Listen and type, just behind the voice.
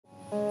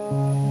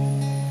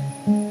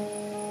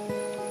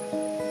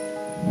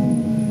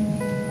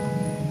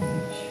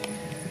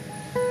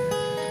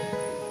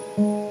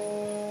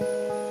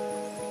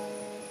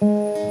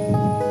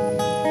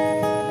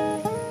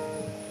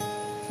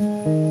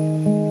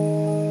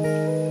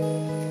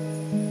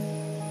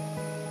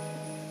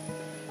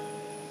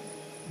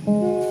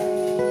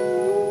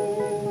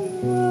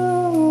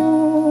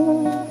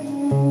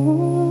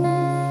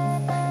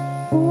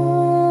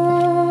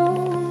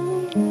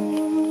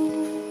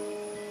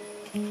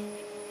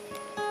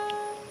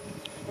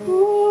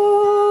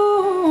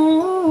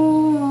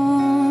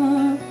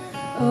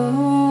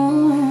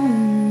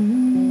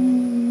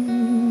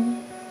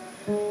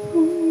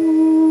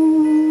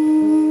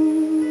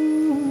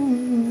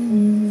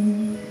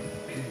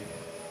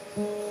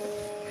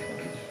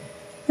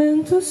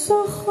En tus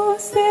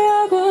ojos de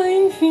agua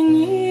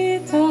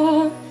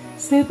infinita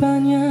se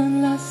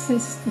bañan las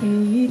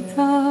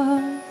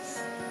estrellitas,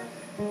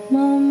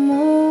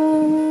 mamá.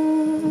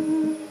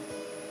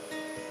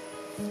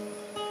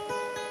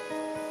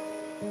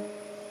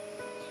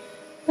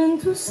 En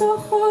tus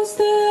ojos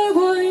de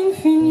agua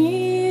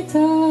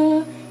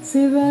infinita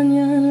se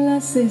bañan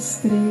las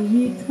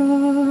estrellitas,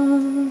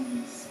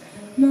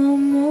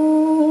 mamá.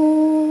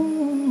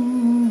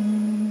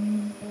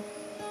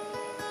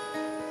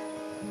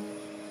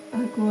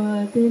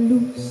 Agua de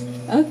luz,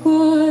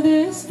 agua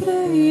de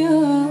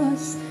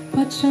estrellas,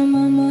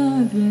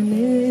 Pachamama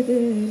viene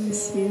del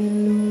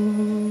cielo.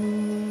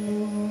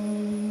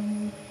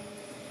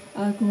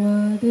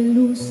 Agua de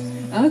luz,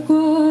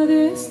 agua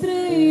de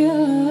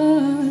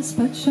estrellas,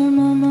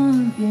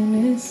 Pachamama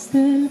viene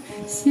del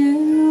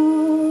cielo.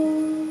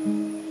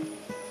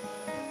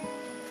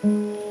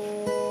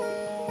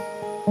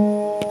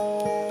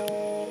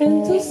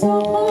 En tus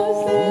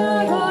ojos de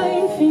agua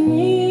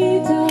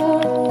infinita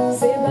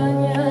se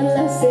bañan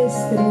las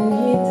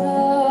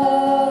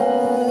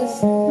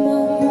estrellitas,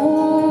 mamá.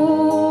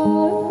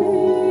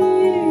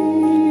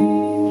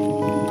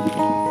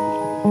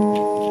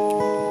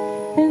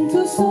 En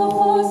tus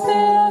ojos de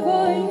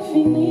agua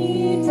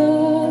infinita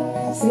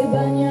se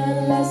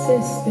bañan las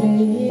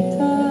estrellitas,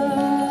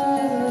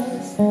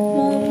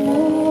 mamá.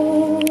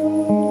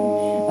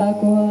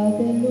 Agua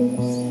de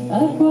luz,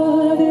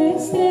 agua de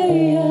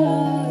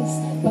estrellas,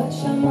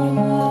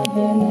 Pachamama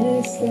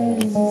viene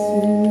del cielo.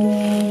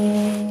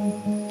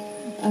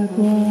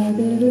 Agua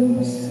de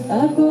luz,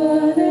 agua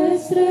de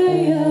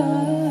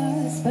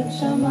estrellas,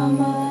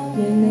 Pachamama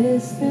viene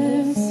del cielo.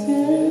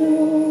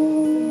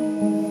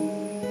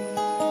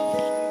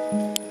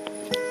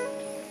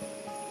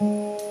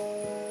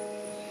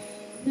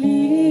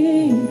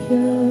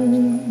 Limpia,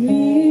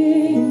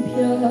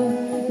 limpia,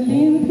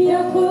 limpia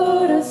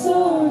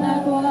corazón,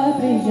 agua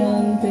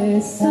brillante,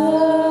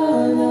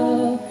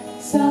 sana,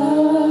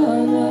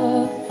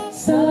 sana,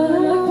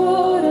 sana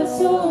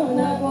corazón,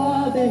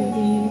 agua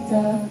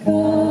bendita,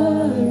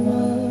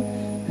 calma,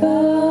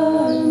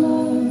 calma,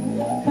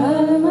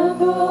 calma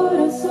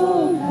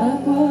corazón,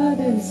 agua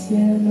del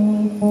cielo.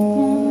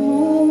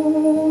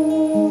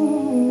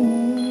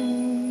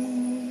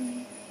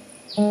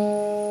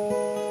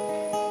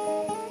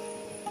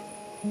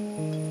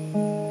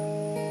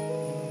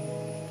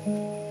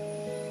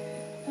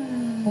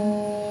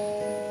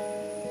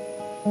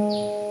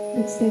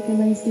 Let's take a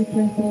nice deep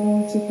breath in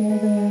all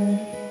together.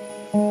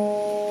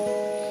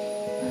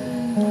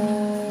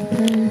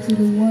 Praying to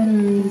the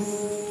waters.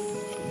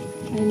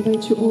 I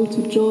invite you all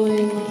to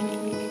join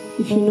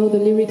if you know the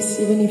lyrics,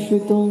 even if you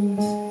don't.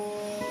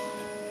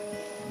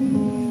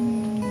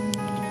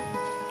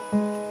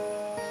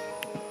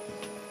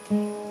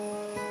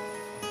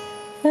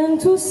 En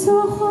tus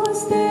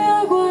ojos de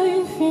agua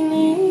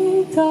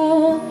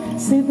infinita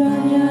se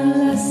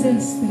bañan las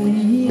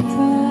estrellitas,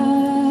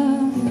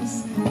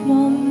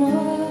 mamá.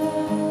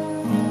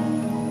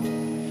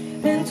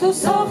 En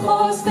tus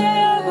ojos de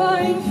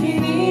agua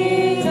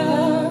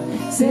infinita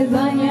se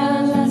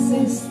bañan las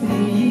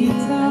estrellitas,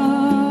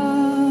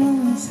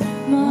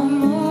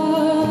 mamá.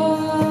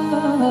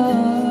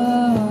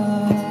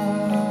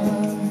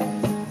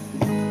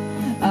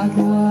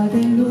 Agua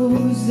de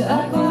luz,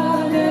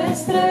 agua de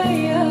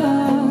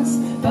estrellas,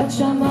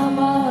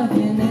 Pachamama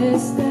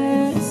vienes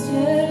del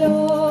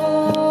cielo.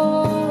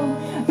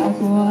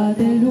 Agua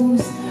de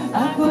luz,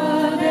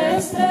 agua de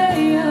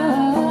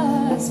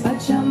estrellas,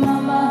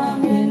 Pachamama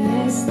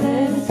vienes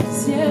del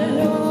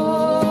cielo.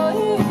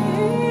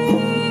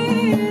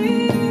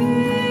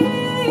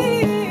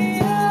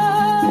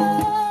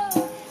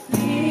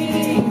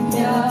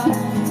 Limpia,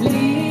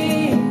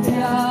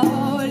 limpia,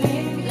 oh,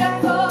 limpia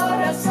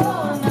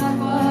corazón,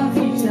 agua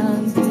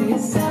brillante,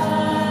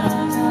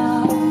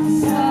 sana,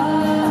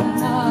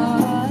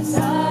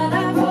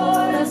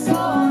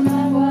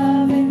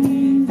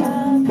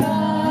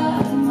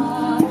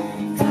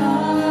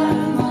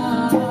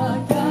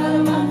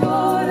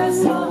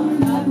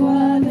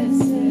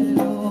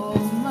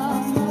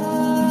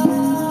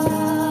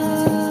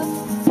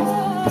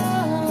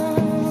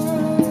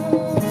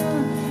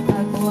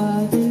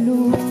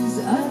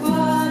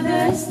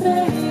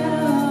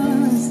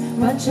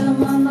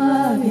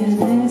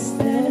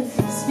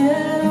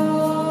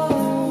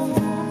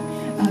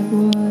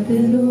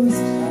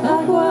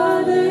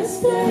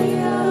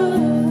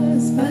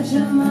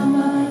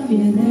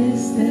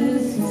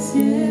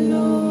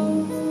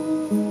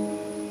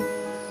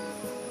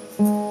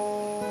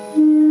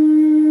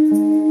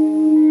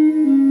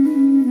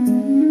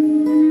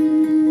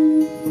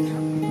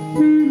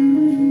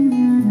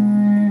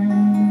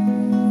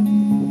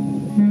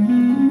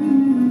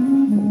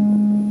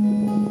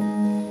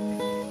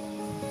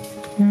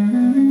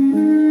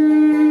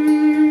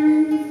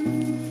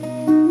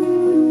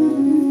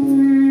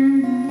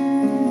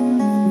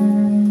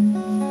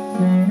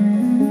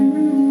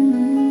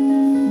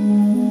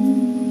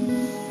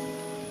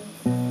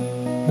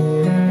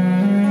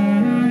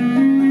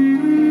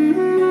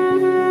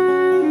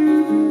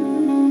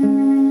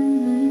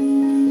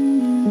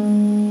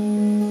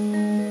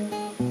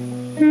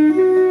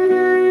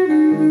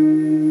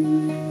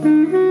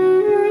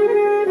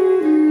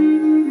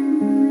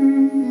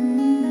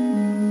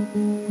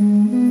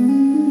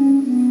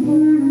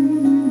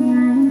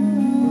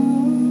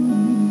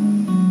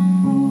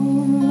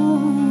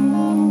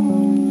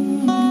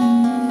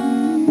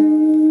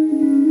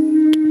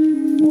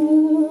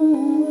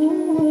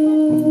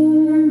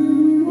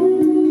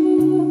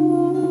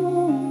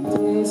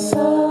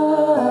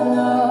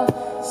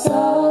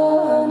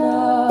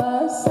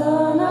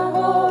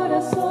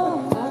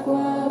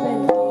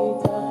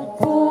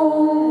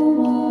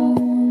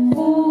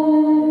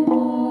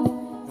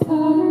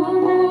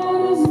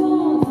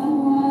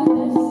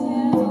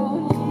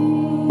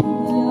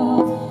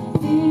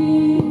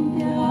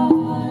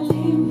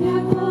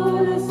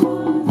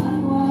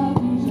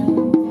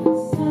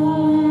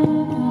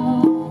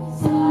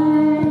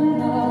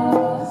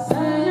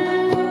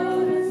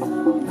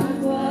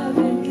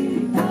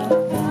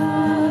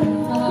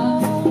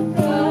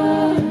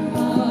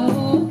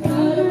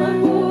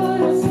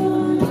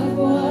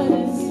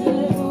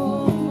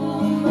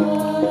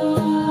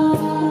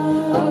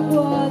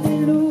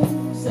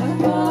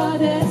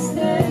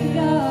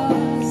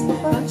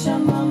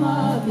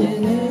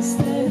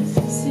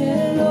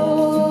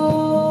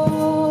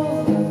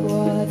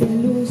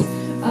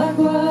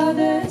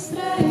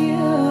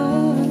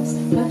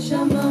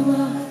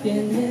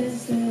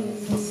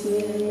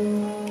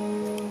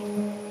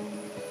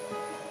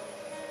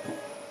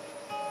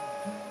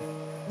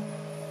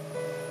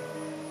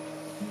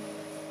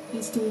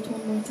 Let's do it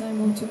one more time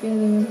all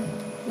together,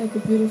 like a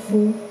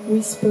beautiful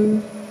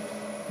whisper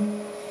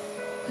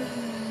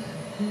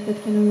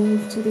that can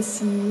arrive to the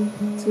sea,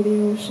 to the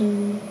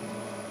ocean.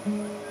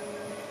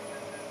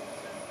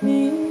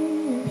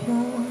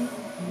 Limpia,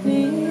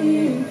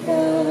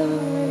 limpia,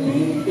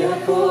 limpia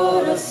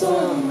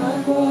corazón,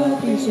 agua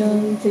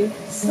brillante,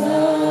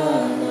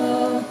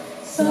 sana,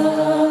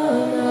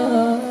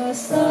 sana,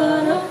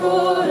 sana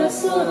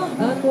corazón,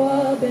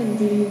 agua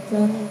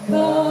bendita,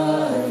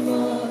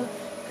 calma,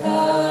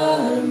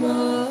 calma,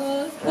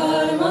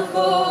 calma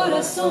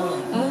corazón,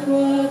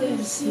 agua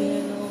del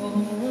cielo.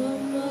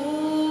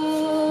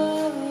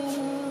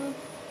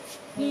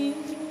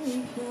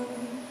 Limpia,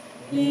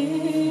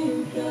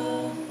 limpia,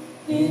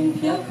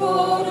 limpia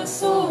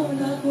corazón,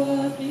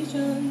 agua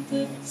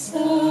brillante,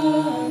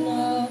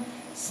 sana,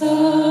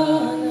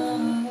 sana,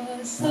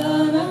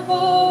 sana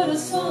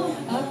corazón,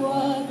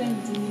 agua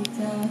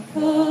bendita,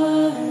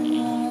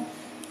 calma,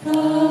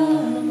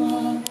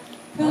 calma,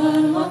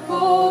 calma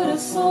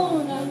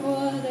corazón,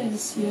 agua del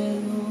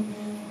cielo,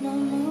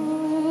 mamá.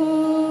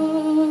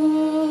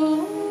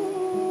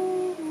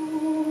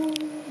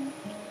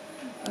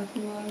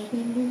 Agua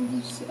de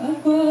luz,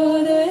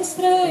 agua de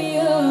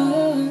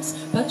estrellas,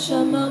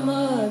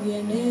 Pachamama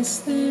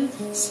vienes del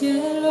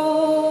cielo.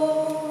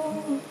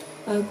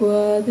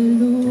 Agua de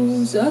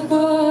luz,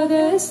 agua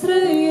de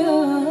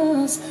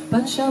estrellas,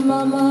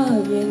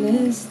 Pachamama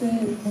vienes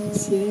del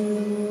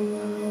cielo.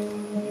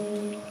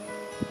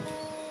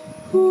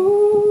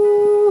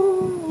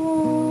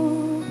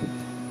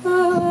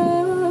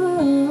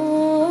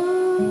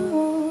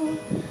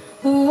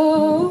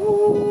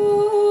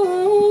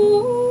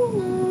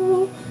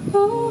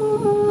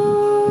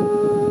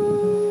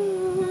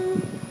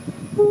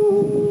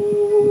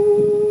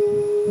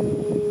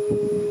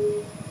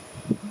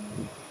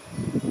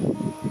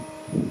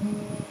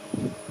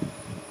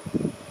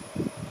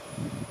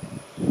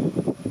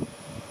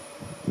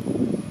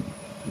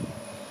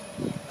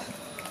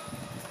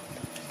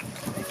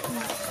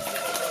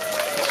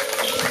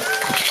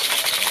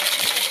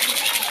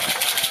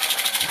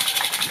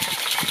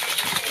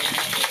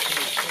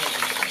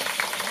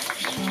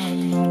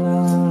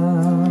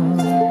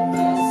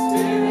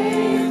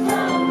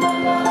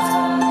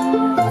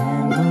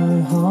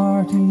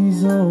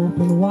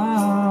 Open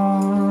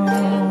wide,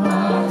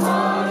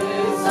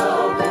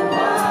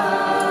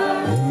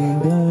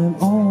 and I'm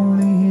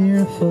only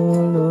here for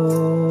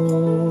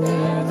love.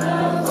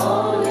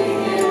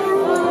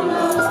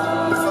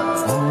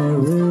 I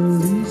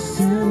release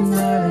and I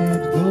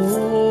let go.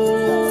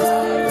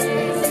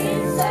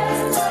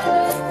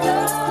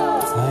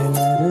 I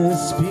let the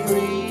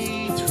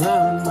Spirit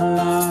run my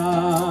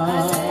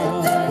life.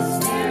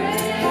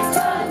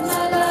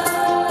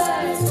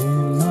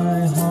 And my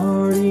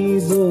heart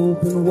is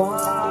open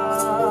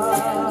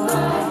wide,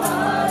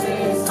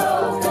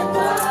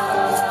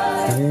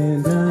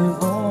 and I'm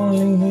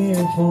only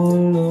here for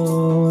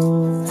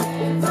love.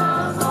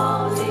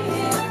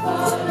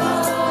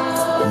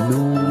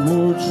 No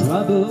more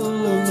trouble,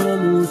 no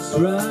more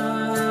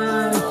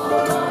strife.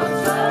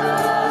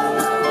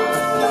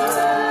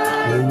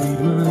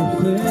 With my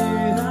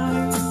faith I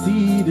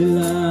see the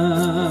light.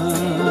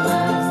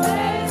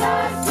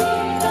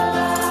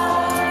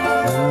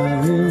 I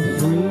am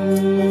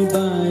free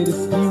by the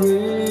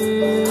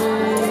Spirit,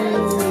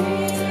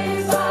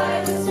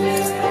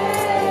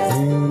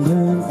 and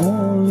I'm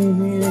only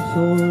here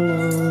for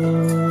love.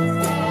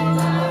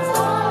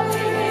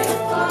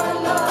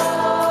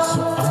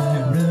 So I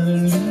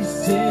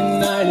release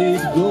and I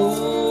let go.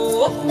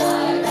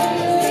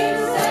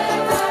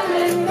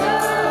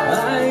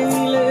 I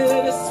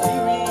let the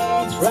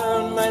Spirit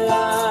run my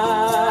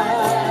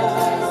life,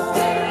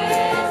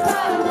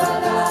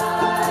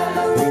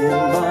 and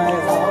my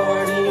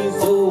heart is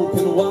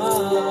open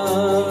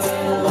wide,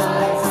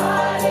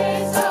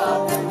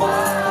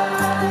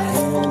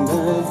 and I'm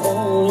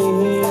only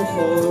here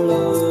for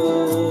love.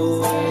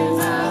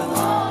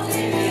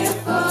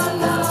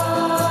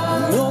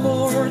 No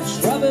more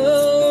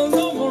trouble,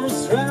 no more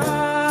strife.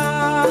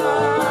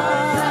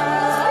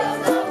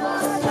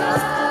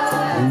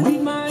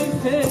 With my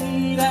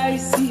faith I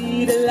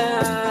see the light.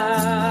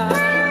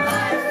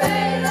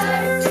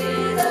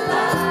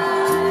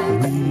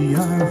 We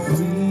are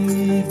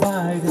free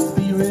by the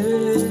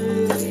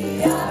Spirit,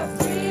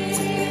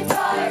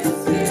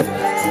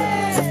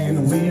 and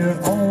we're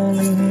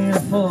only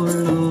here for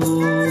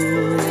love.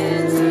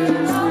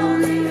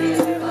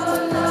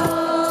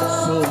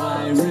 So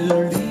I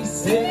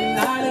release and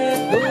I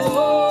let go.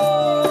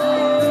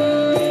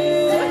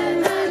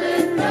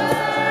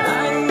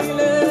 I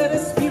let the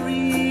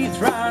Spirit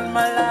run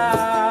my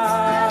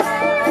life,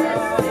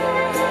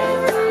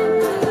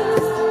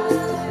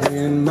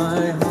 and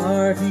my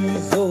heart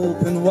is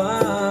open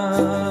wide.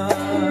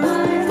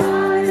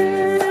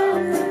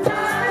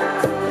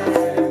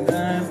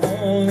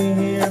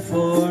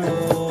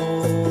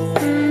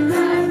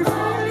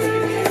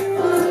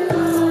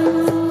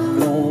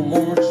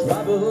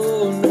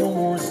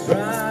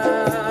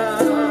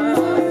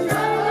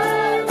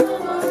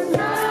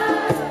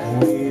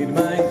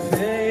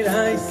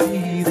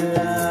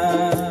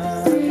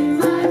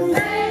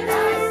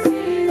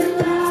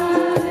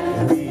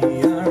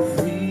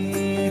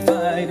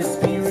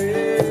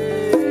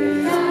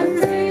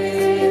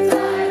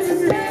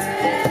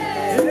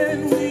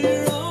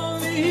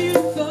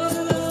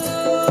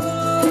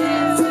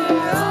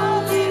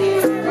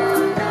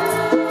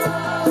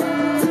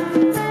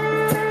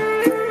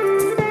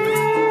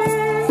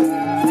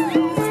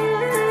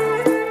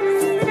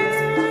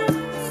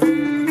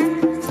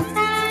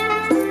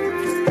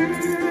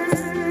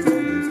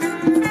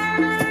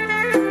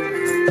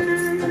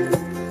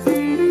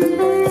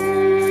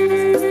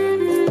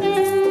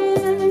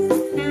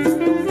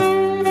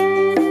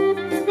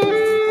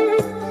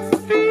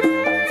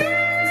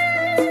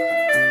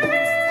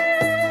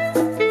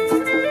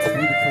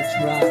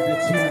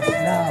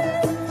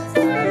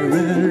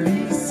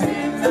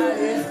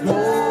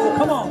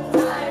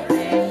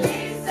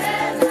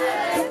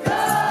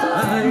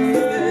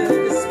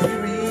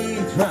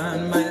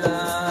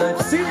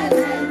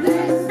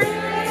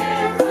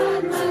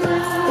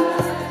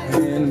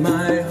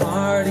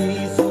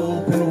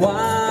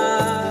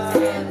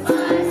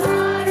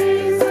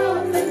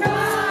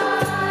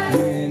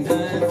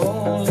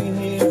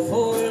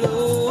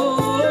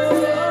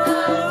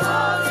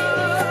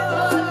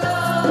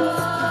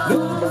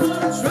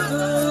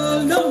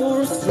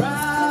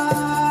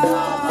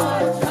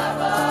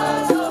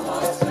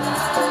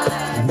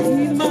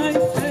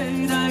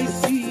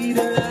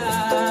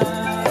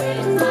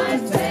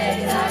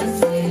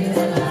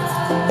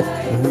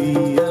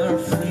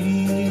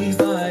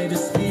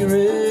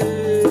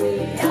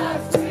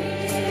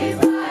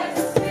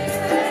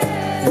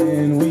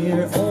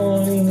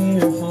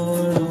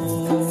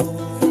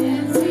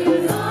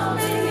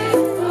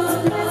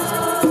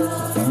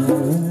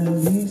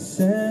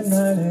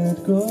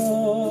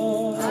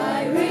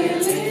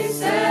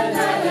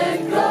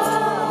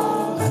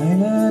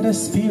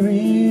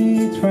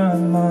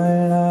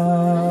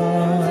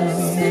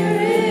 life.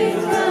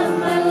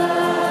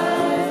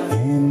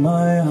 And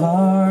my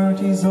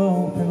heart is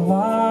open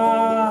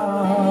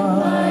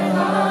wide.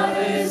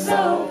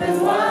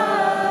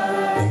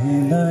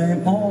 And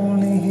I'm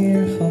only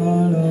here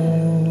for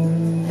love.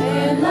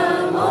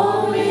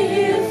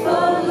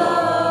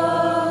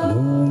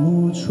 No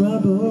more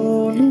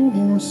trouble, no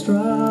more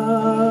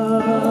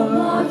strife.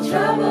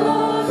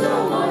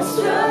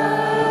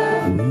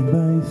 With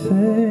my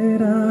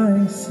faith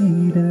I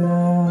see the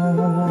light.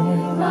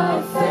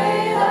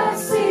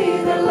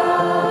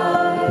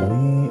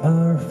 We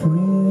are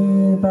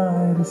free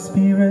by the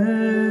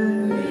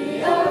Spirit.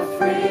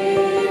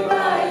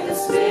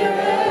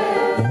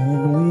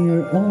 And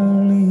we're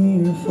only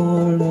here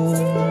for love.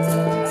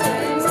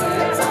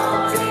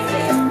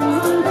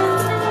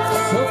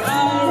 So I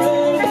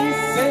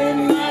release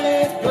and I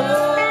let go.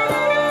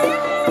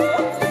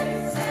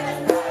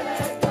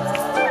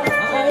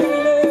 I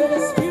let the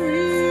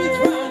Spirit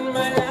run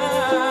my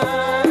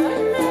life.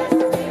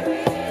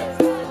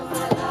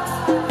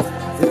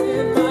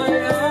 And my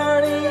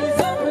heart is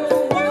open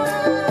wide.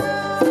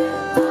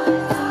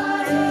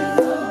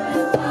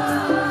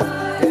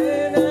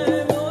 And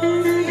I'm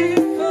only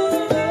here for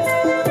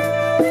love.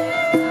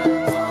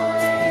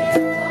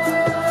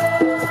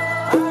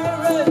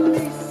 I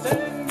release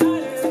and I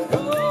let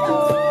go.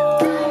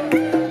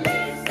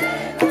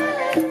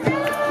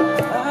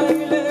 I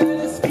let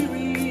the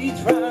Spirit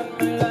run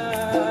my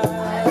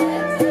life.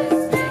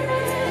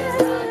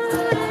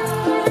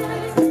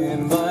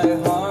 And my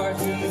heart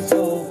is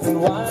open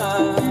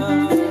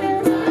wide.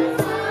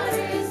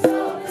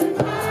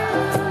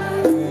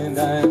 And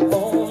I'm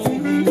only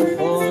here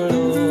for love.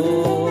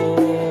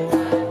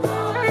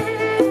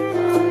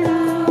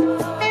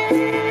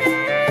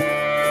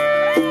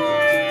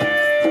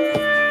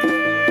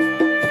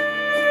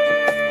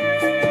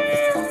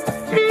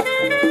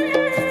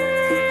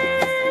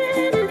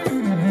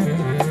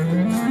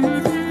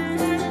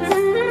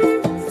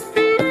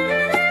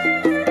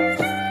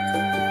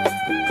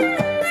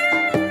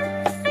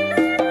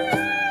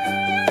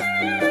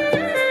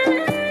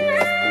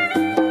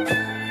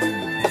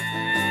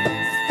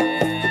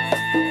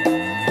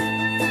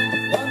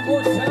 One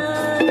more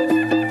time.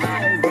 I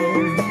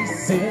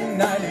release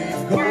and I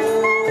let go.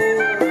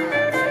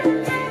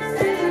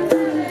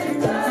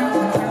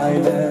 I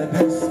let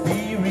the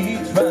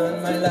Spirit run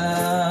my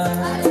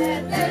life.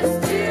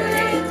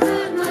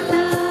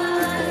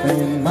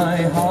 And my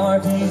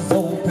heart is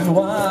open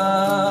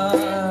wide.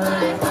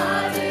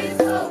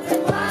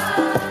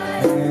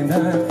 And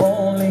I'm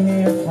only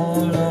here for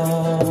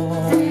love.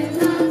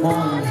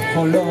 Only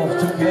for love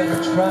to get a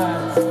try.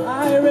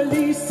 I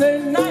release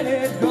and I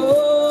let go.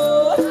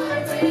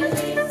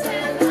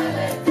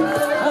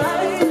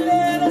 I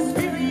let the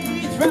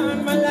Spirit run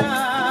my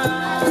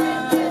life.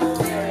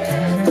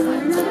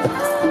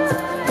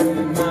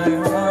 And my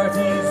heart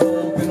is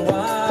open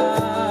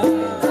wide.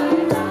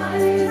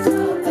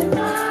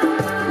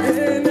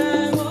 And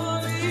I'm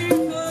only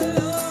for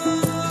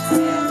love.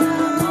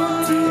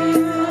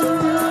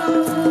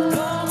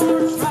 No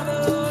more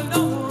trouble,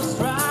 no more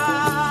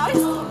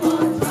strife.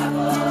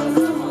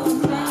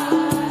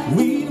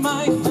 With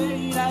my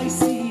faith I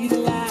see the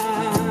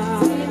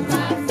light.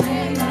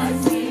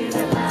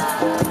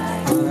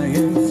 I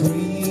am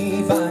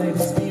free by the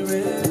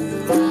Spirit.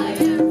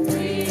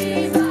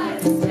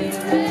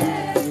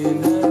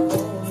 And I'm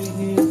only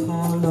here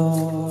for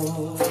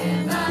love.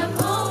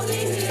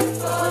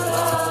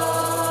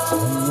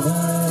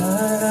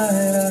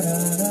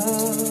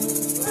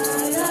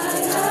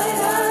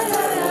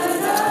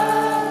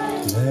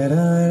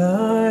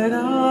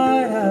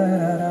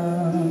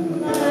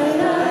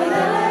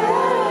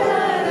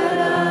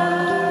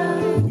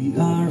 We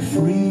are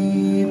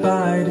free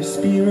by the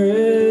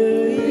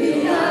Spirit.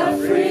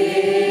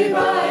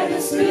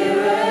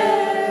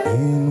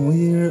 And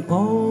we're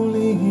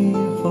only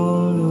here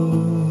for love.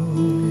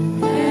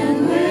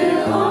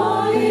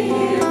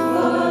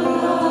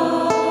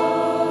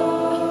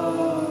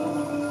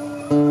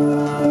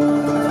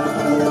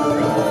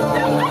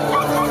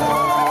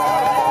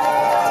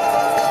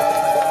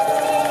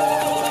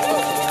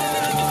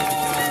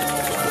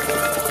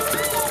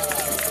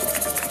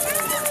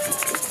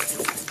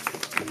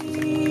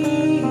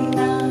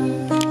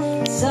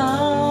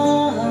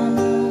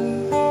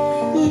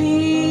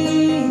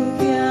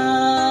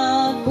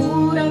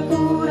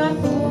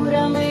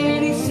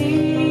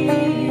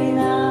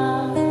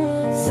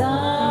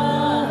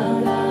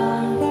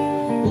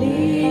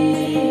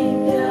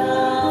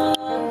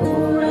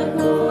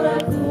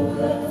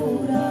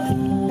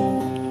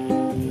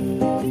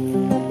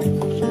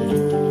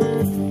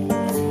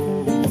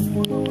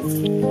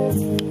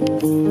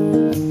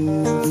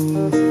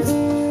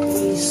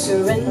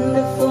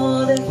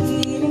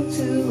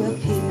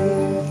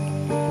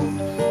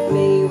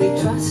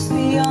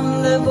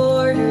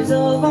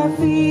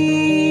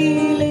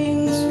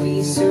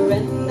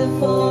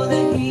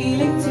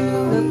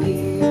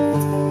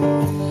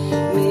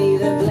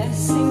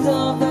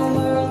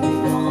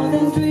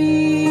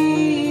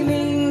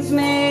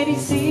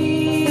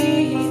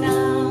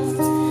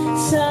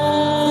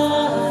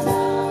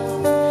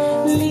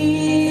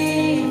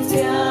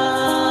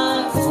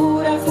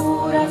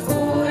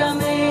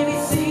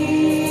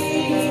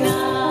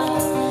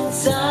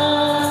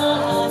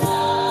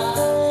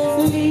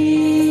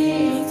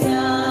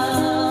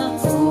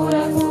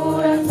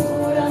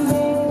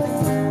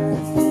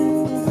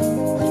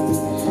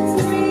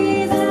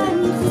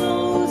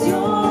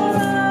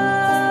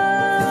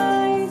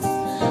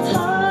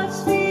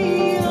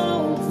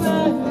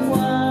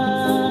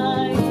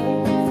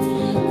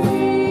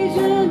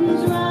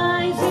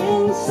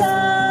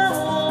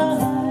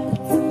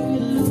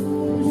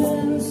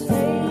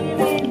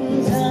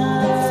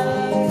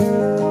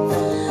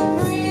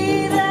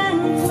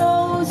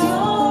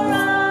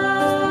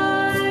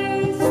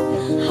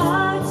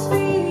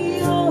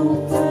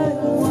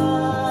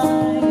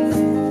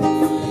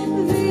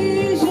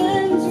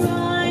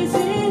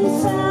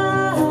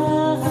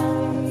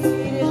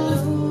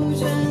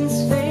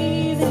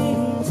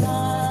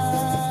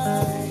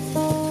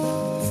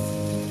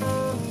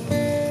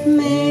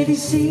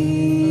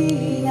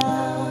 medicina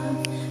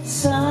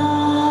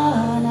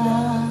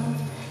sana,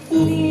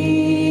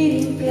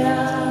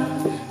 limpia,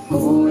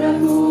 cura,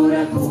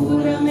 cura,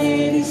 cura,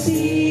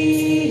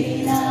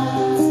 medicina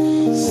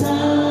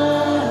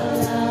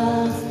sana,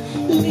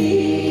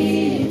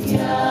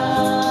 limpia,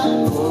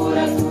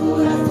 cura,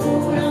 cura,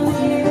 cura,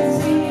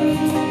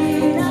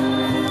 medicina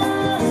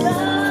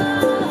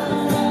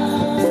sana,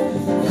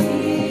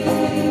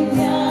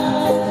 limpia,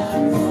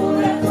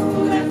 cura,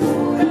 cura,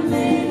 cura,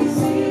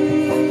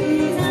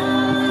 medicina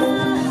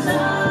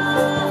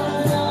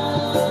sana,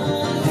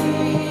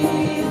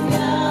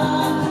 limpia,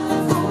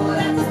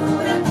 cura,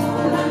 cura,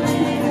 cura,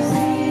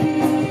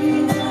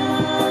 medicina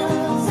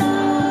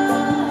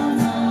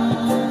sana,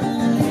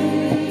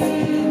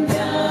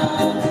 limpia,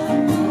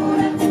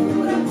 cura,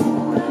 cura,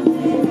 cura,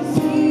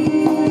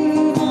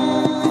 medicina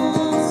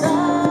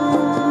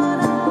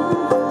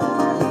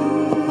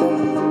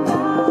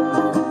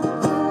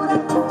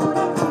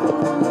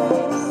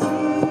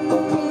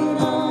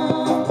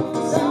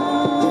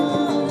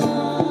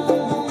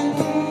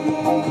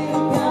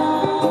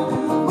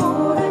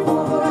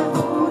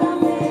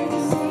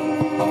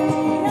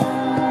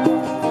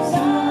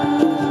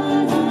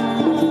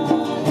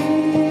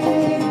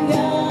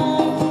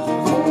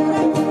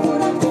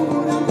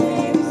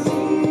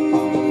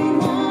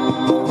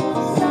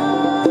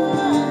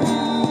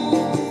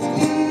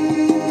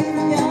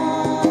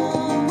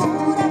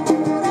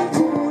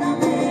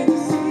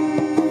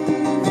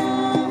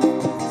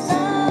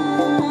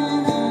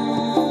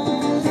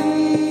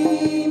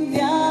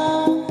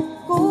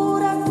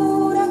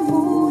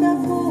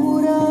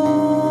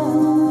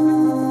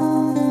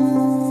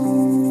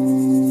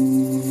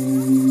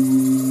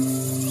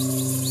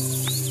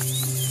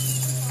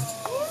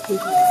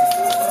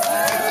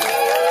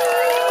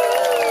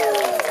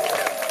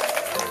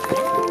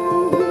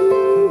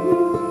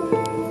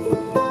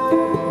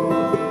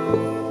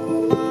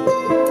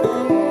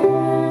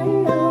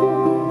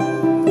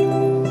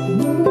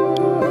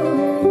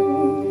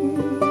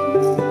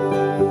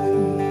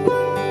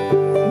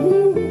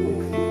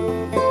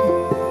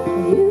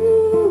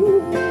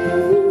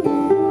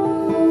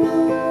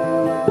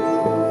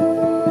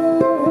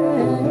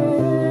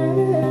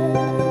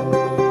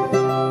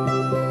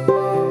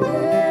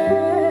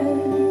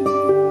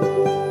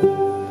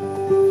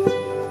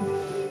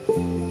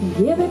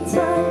Give it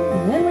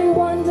time and we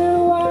wonder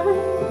why.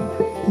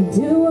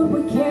 Do what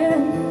we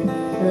can,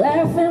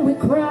 laugh and we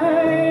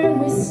cry, and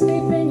we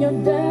sleep in your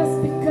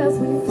dust because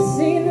we've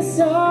seen this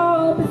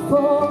all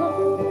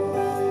before.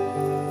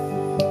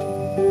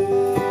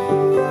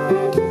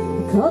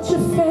 Culture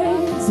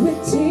fades with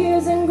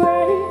tears and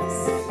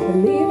grace,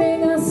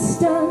 leaving us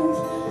stunned,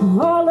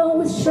 hollow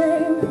with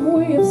shame.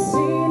 We have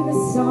seen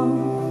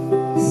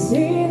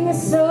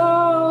this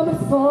all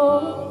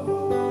before.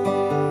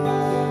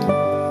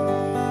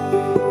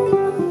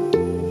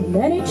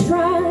 Many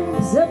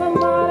tribes of a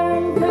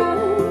modern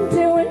kind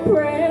doing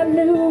brand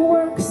new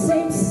work,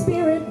 same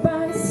spirit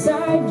by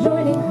side,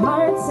 joining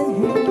hearts and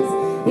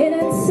hands in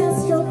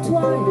ancestral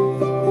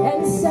twine,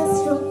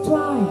 ancestral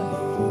twine.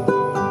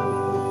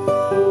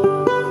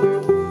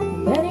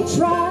 Many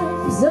tribes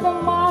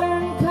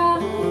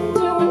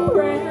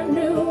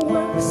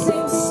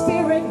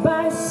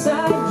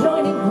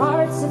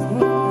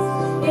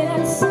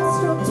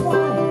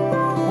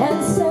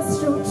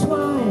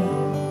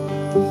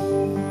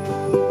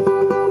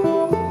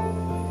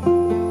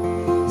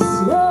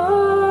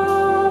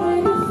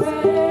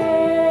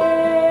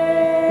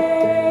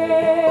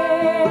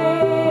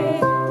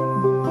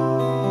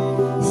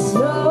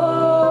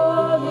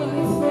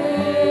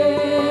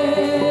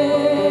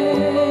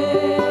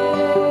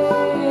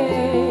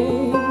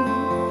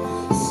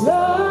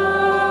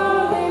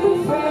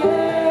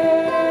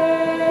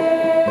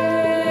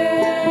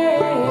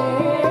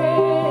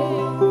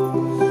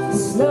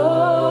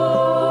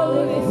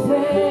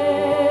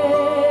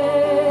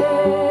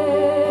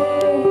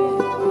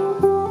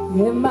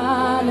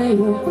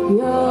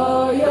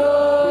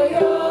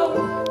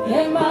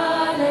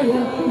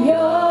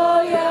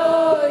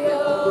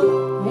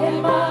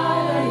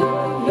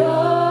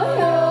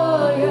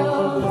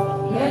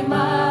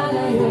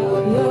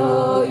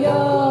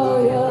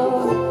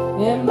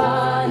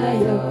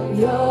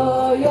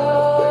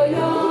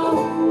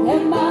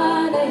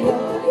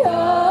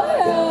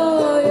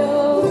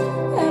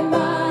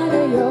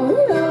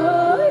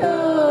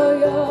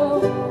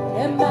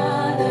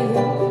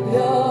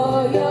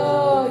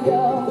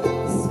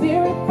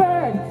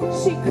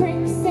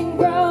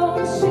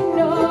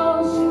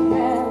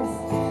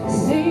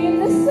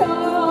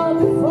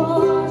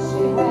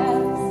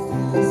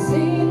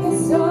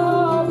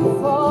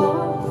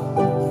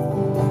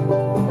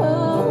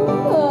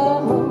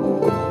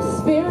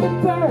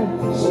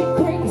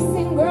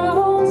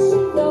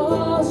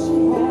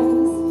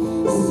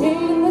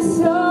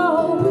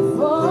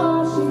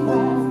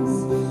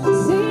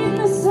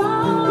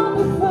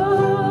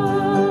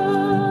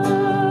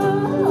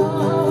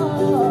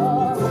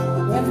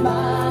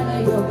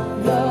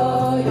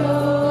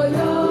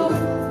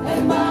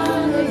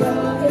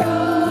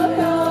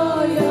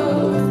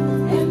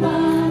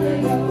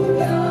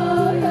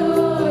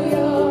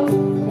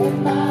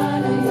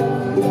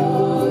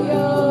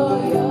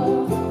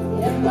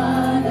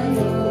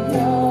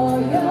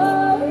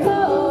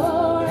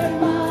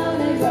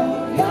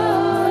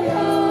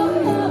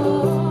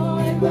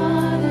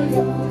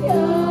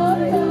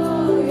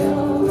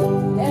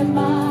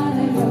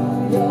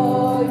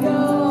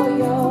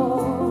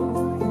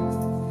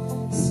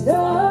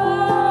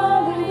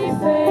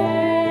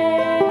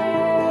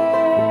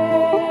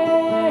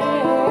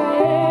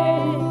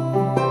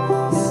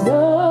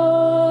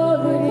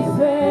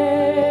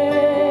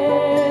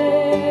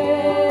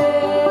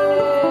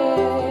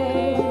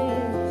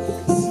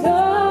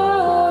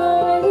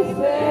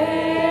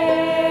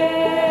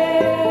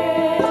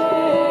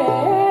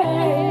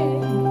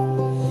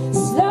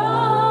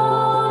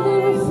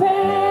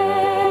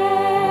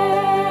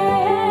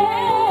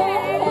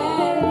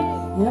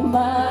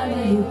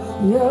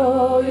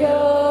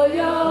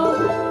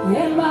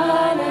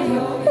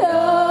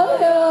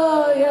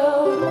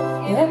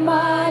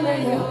Emana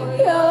yo,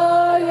 yo,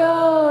 yo,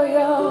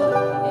 yo.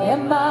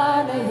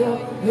 Emana yo,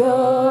 yo,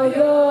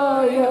 yo,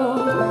 yo.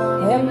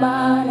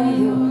 Emana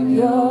yo,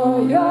 yo,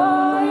 yo,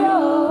 yo.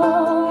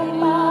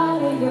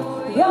 Emana yo,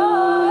 yo,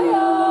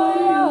 yo,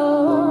 yo.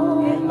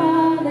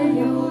 Emana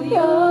yo,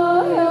 yo,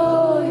 yo,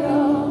 yo.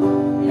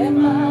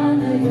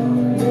 Emana yo,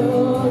 yo,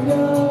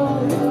 yo,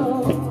 yo.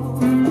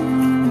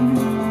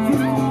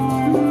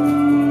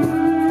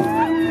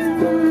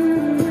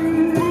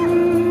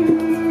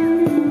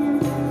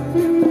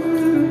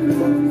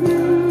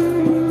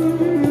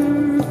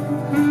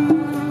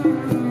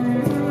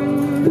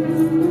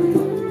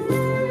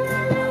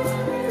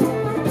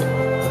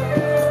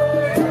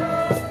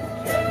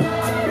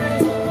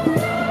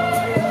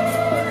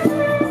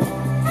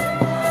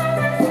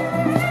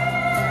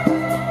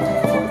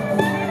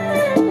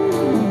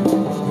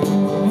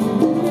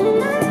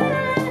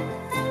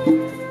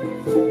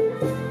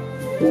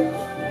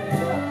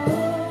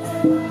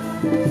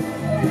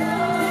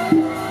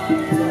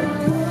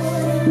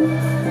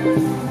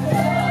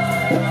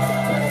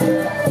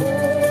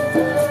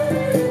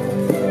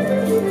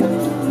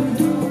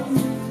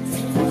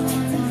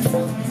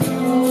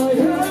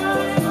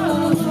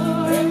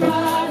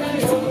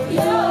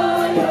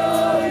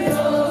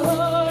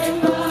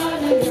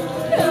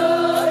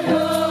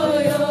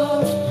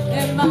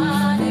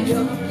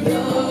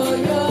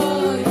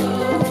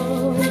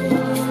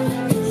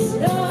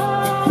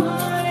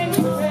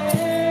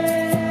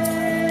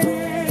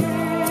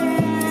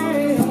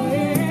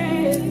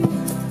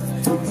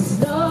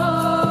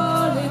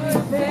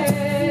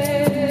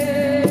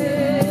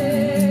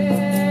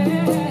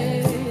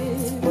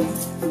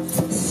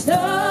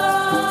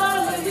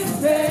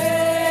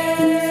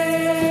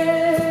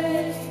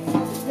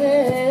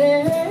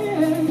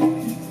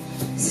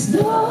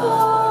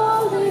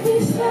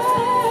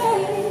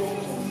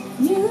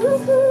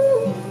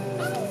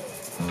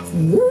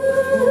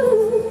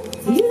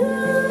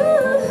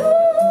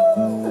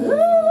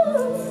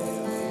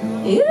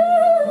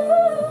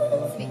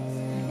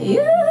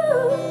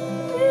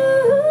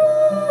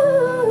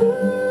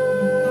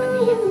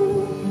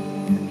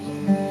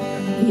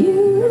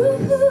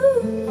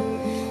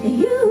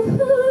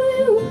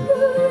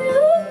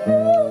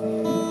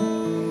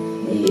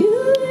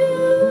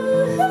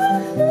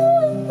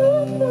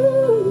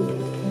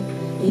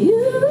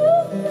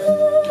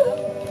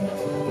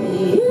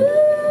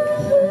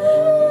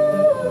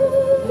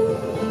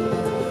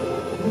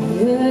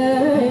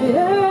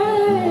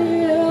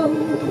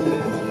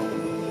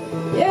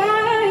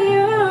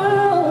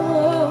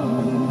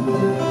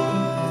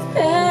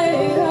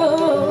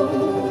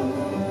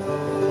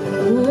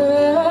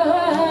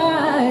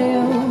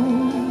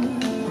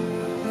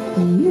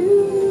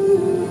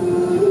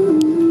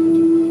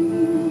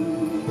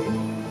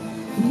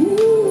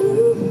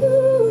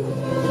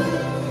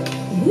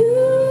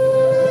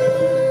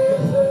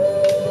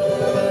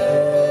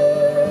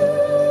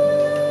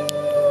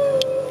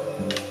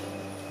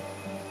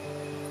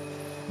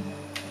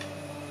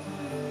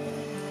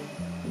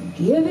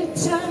 Give it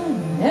time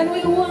and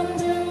we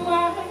wonder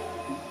why.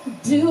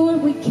 Do what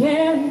we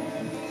can,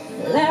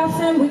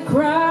 laugh and we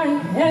cry,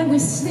 and we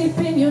sleep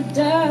in your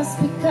dust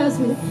because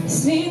we've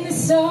seen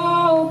this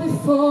all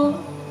before.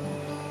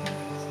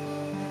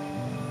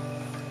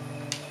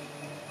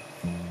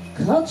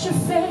 Culture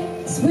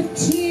fades with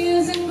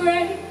tears and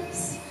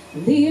grace,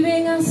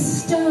 leaving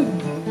us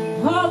stunned,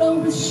 hollow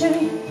with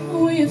shame.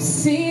 We have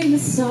seen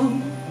this all,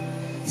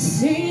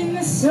 seen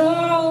this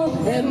all.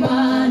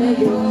 Emana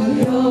yo,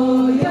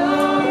 yo, yo,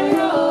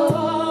 yo.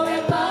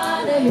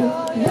 Emana yo,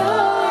 yo,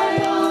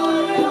 yo,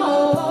 yo.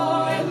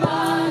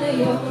 Emana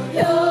yo,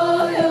 yo,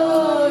 yo,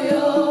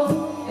 yo.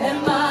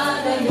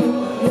 Emana yo,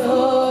 yo,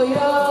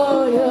 yo,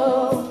 yo.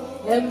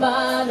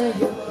 Emana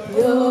yo,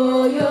 yo,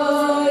 yo,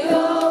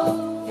 yo.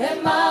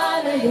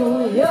 Emana yo,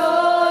 yo,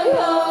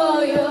 yo,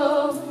 yo.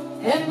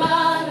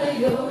 Emana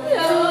yo,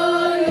 yo,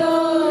 yo, yo. Emana yo, yo,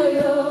 yo,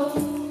 yo.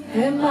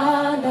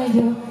 Emana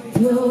yo,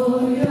 yo,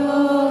 yo,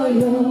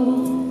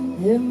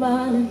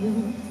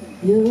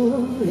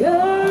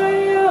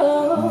 yo.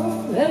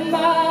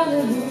 Emana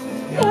yo,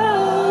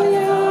 yo,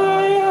 yo,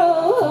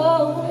 yo.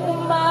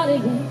 Emana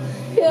yo,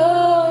 yo,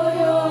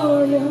 yo,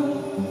 yo.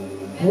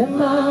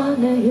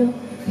 Emana yo,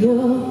 yo,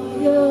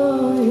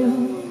 yo.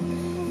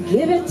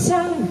 Give it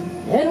time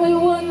and we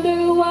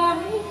wonder why.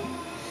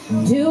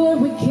 Do what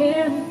we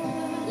can,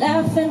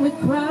 laugh and we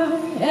cry,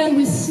 and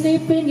we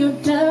sleep in your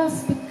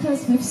dust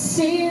because we've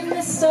seen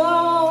this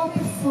all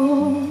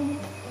before.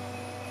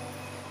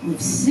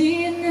 We've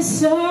seen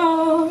this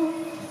all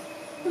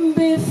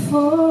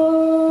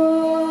before.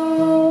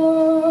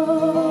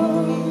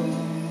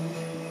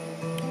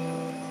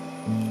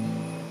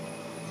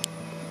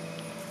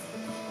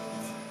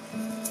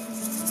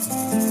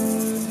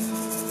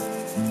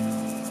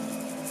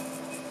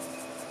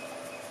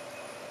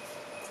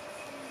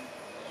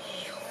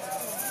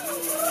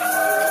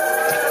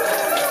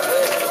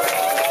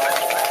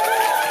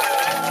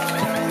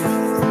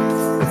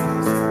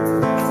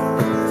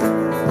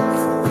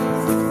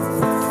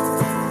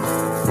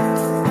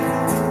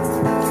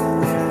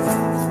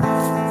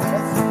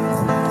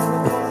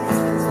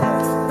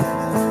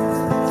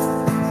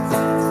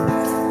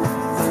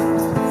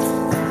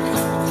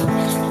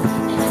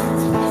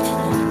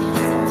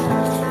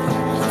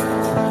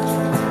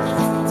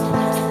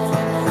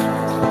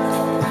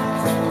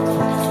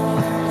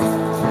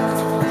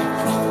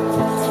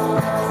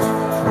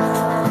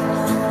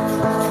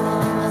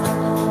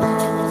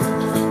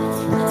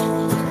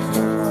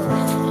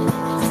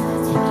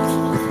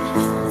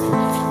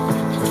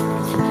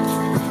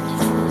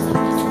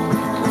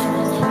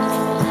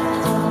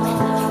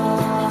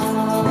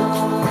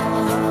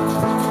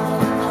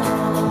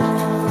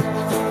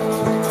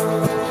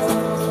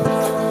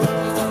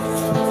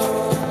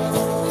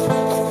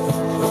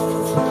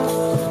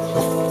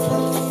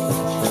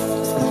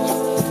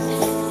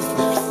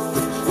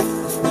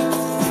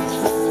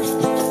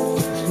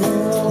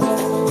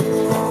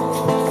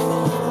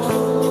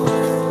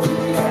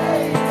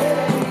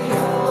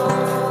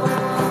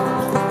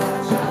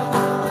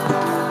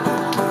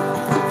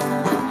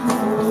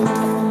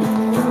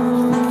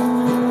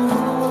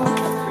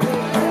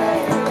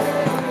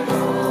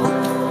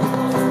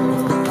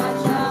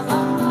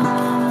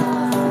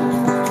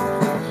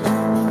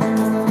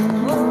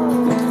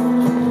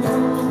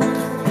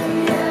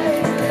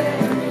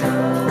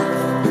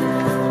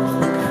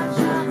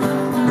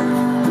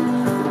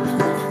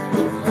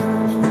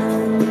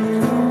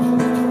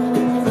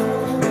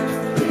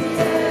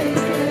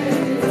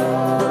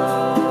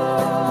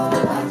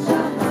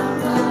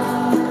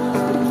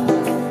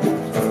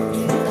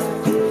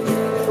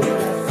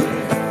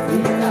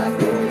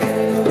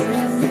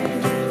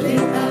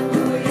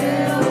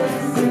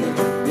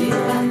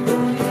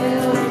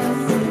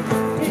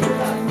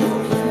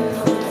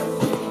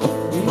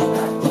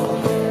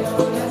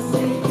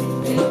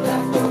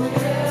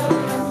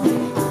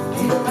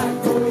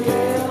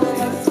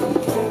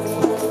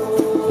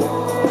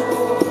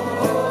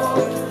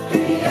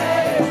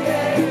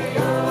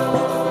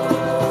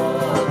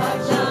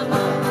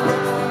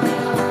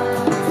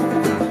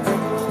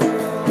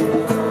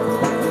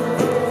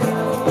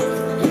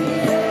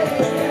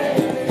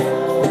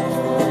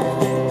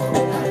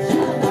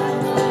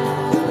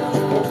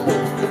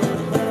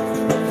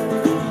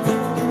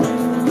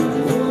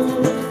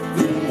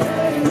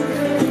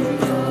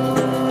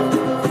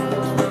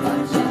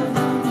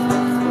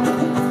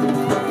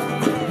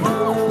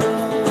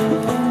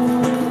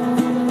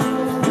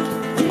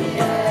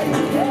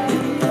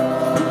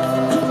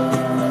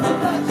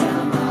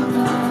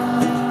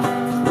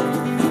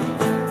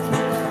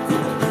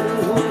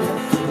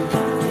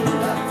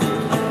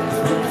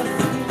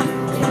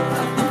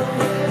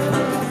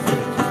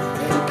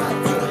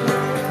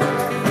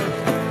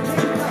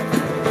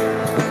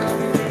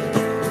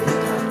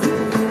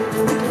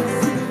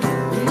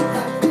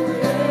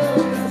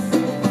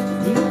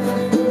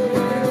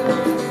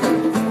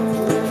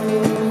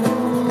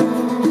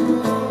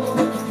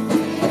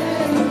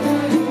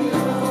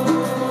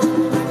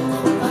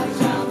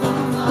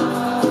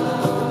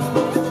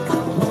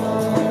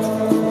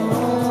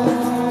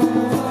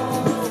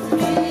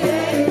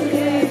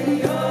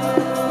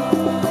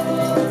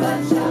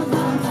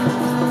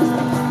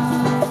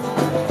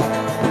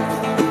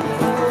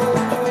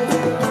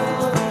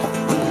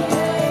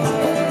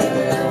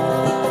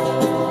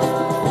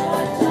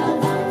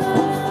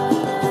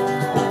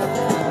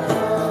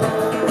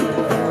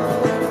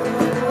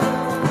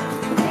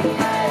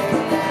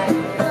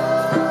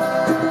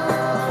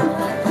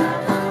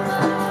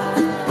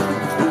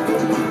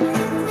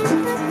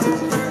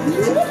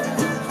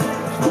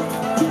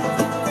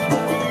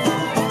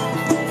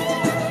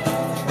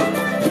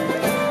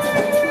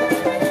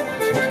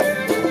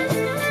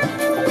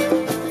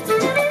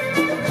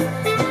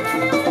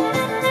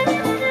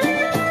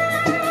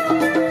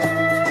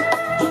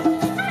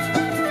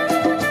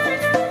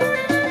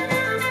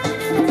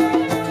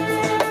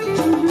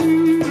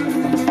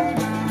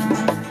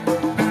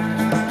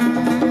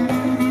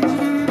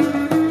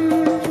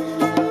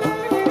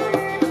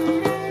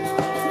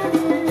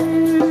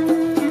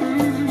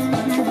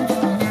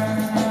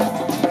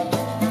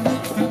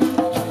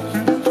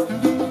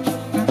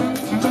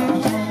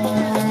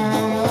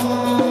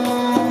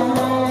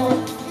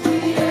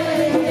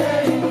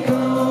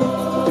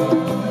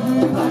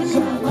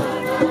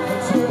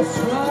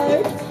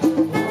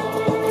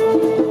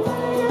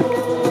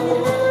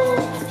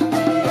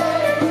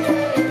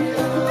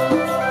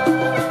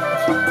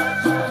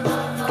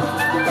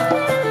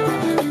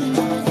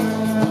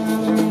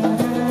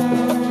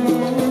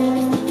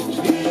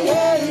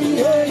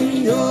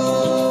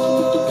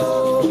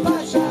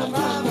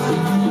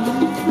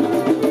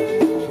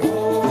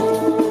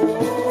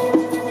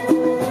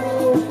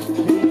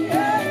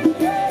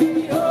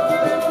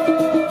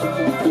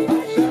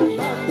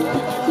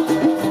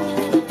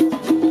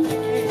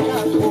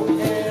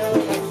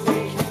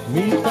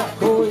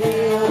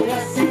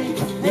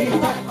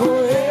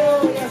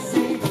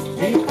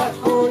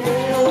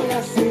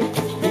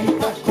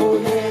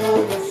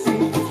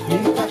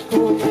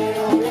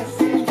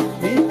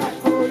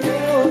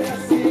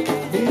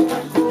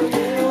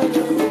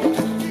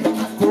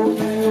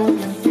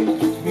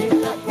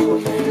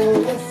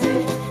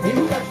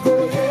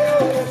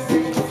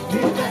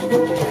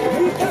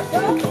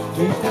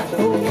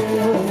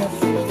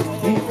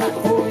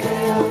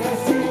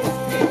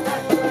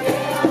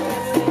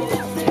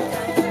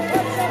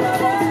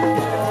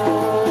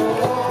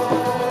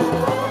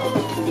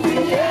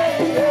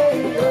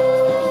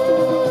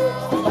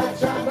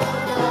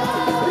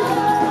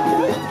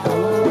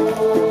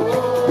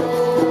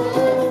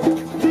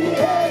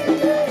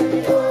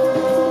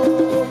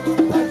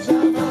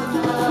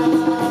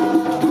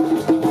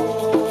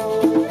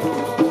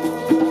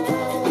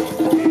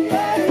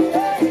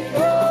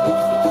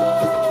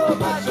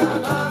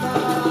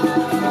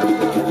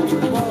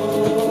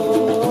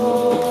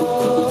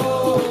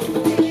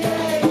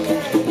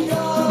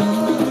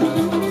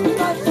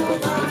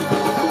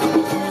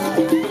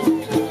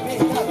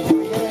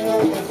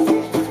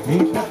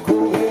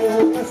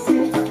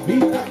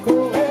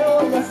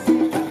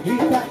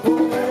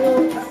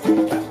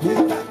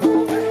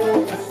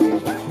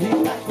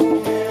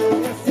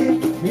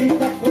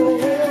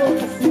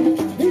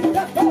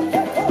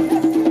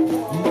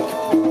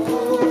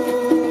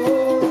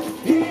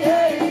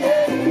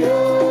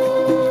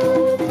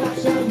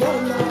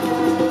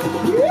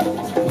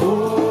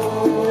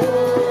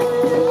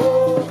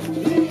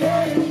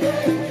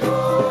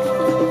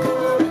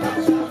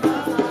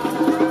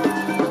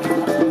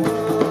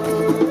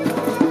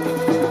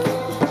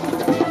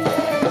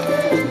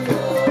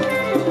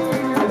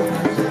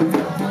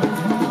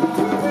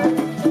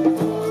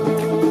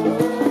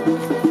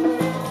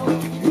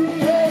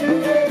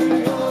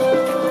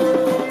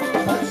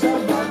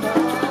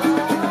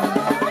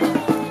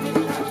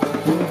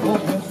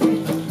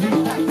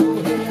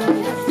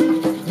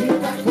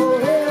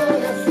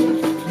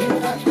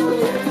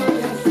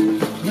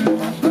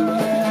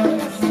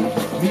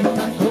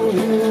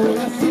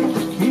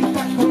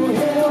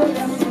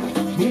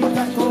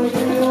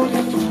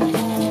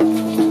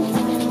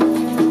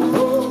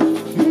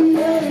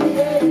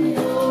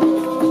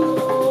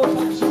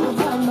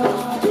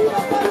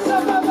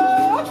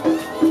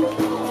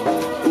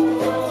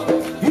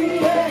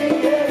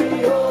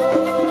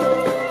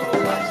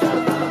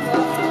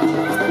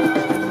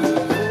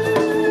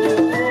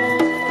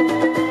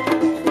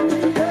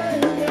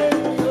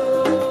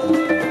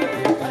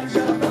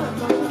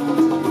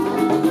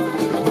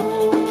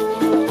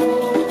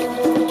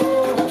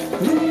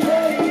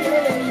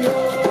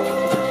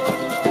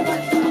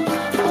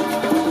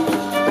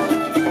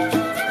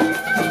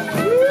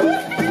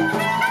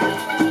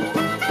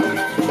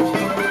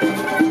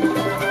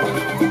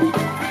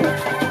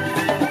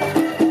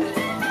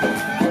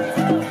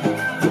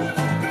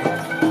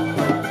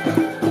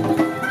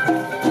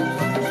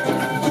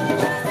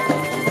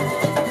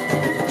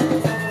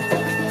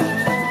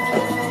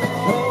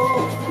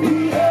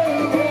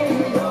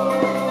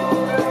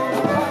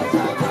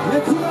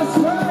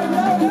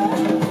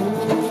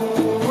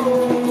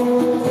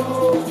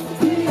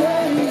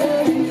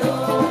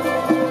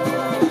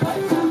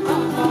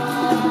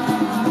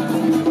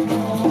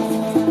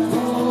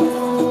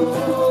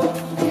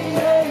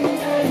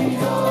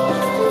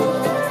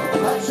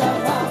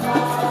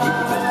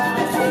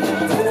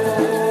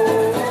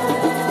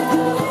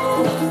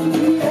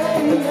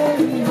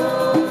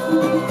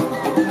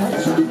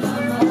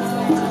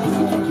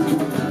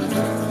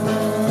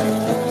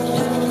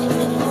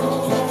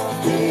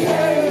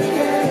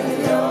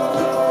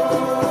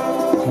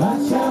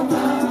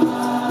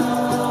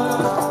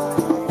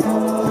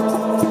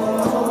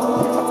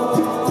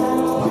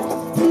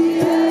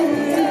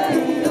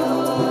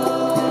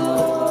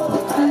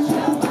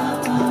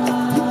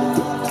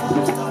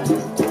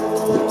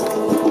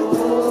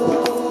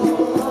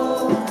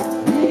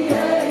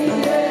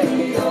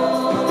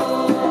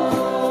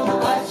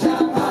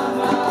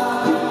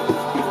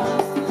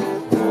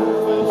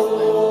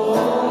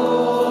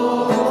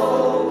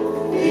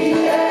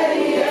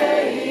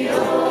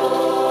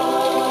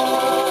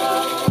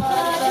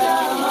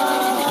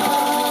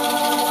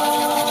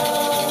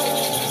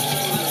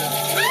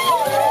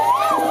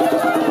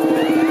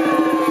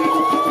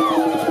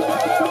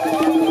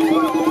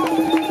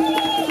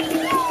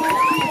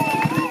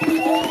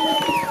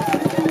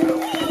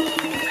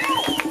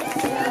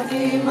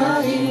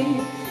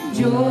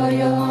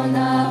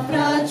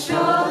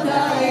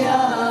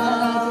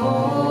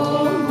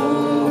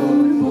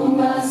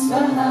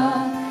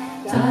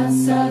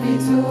 Tassa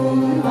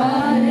vitur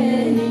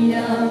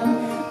vareniam,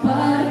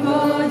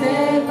 Parvo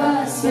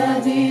devasya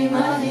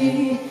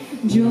dimahi,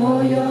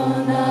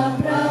 Joyona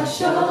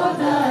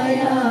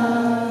prachodaya.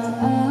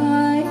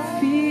 I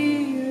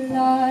feel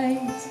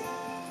light,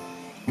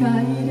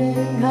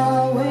 guiding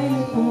our way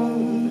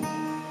home.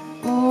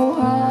 Oh,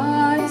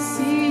 I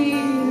see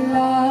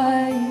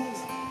light,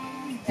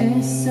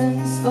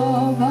 essence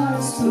of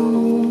our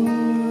soul.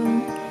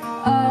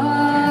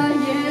 I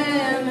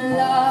am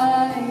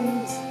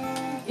light,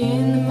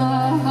 in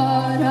my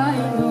heart I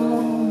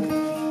know.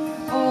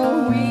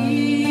 Oh,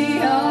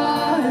 we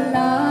are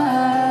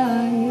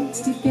light,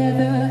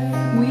 together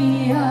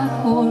we are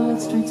whole.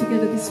 Let's try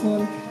together this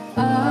one.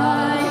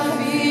 I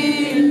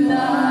feel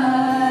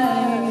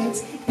light,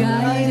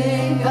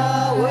 guiding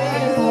our way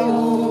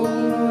home.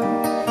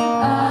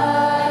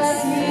 I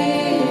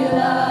see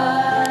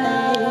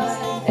light,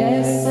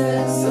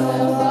 essence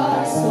of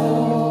our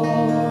soul.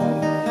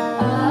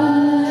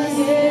 I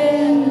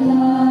am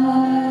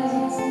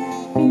light,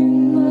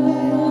 in my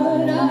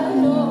heart I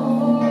know.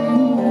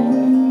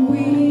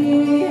 We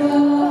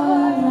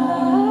are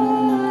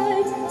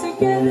light,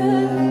 together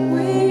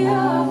we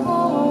are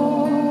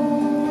whole.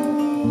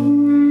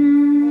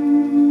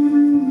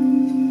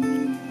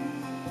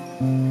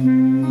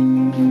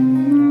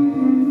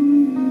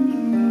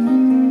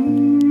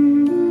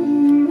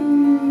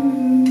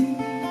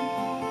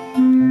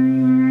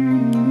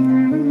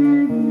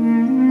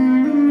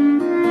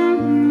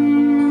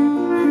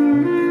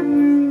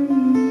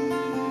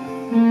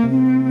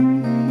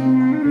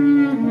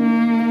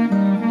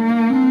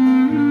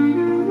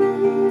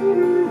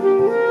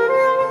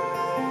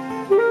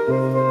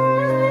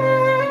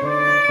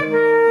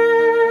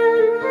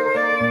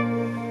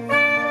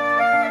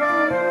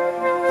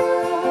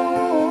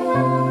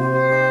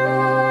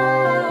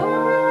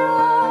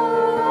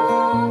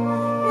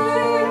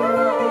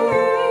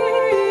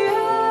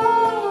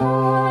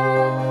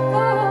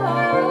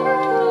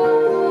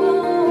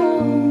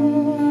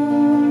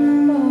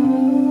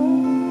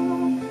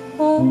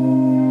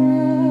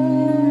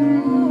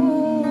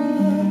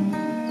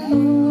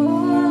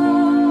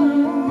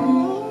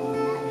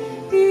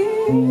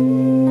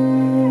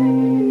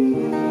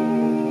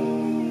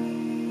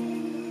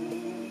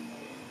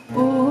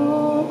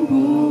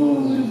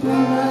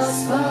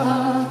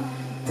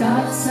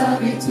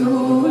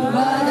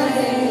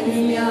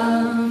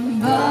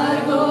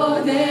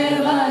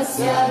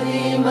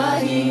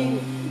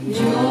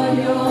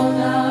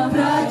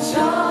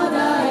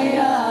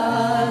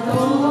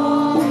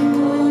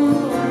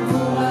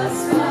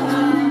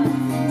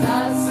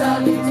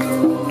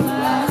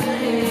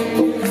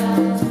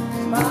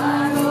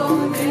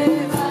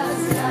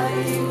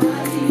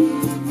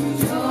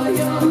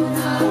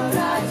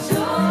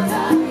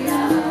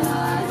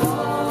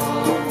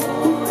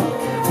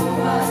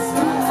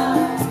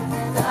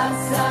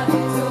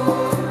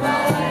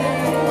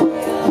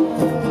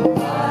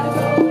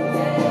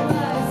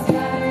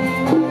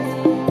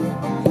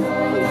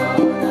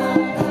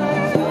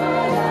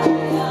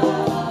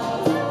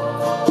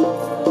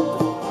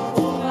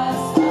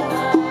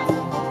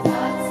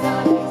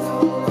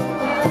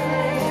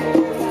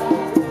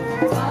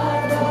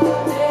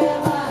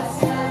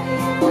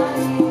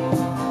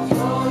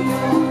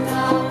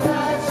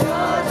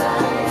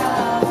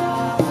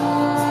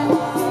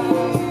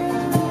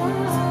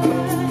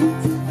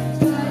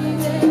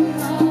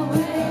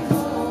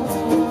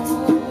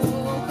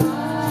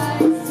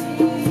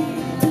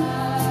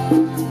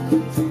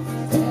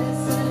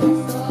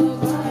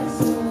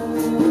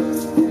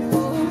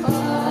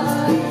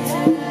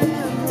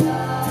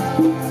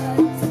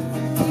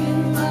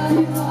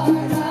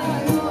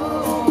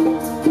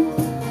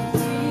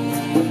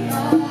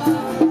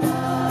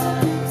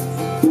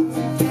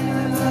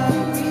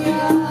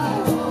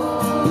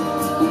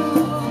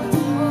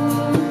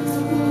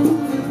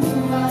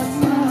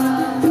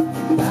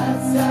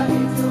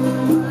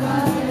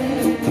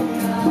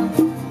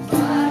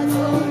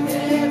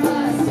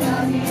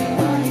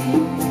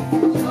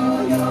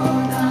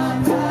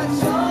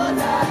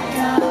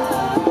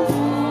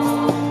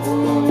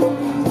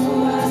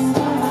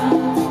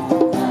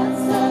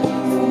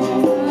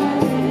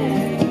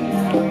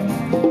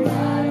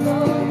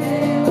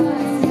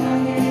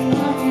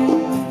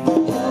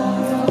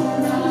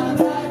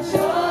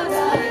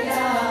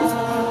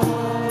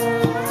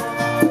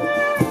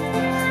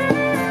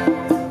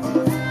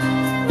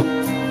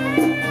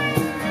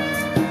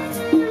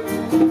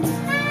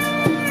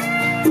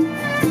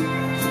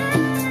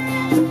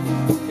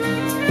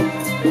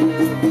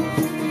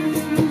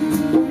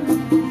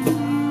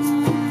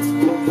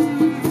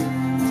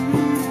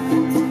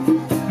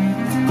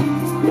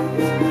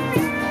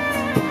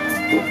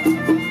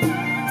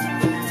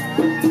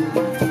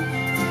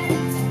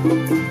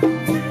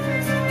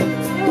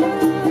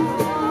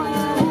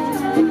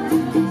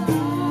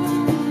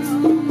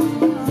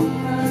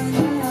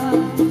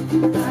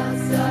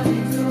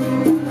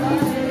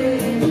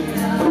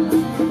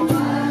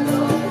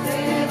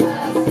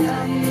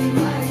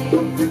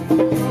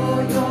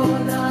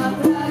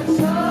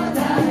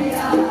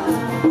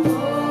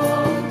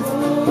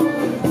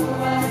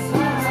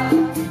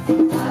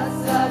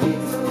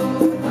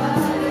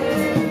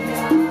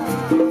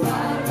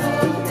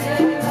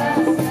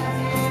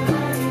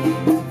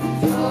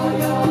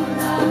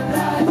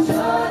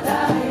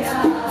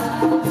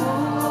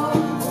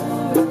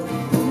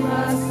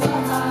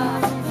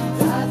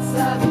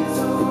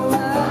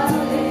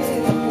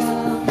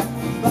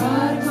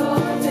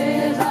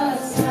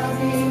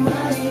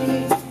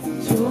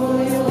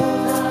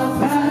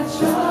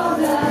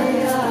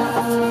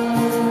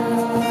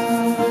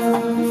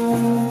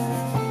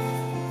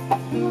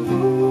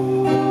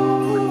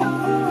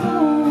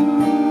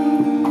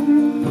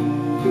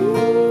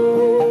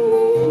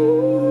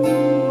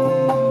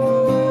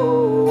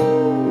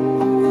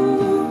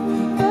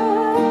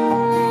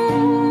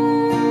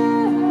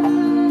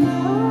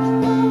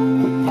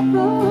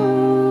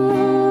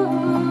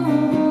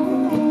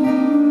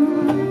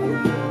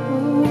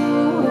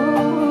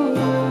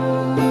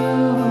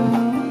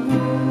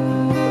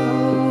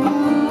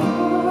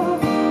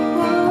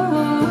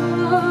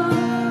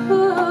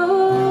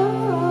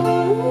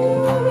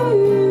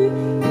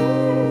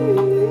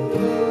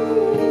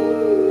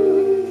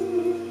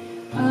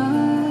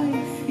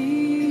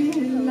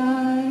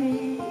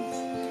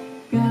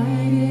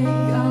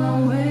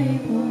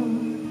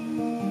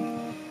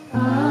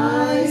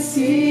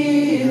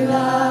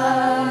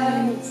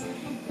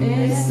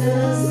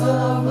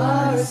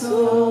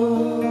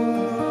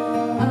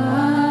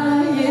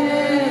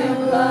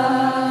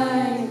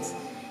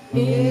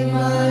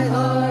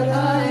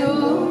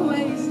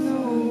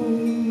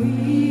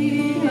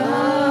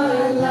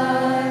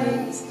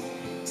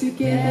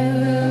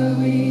 Together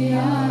we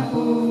are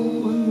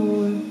whole. One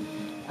more.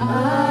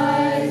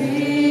 I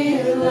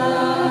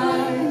realize,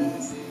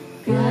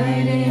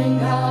 guiding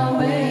our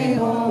way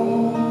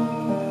home.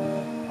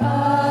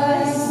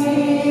 I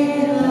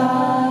see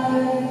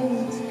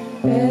light,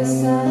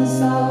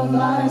 essence of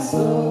my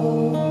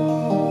soul.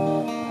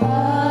 I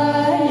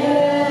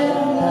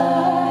am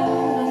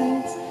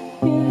light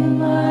in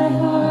my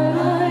heart.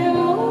 I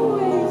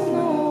always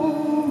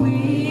know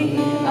we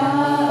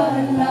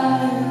are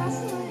light.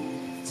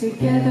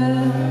 Together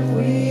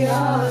we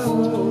are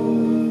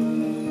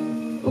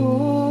home.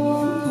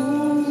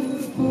 Om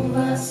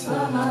Bhuva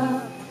Swaha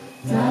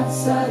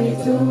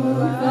Tatsaritur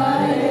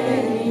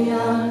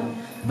Varenyam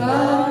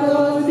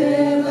Bhargo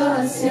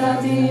Devasya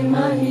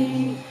Dhimahi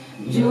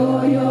Yo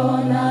Yo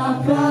Na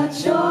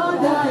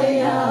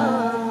Prachodayam.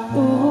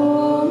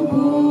 Om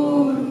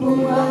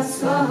Bhuva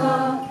Swaha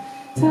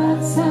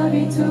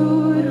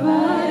Tatsaritur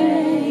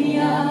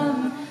Varenyam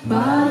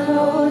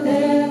Bhargo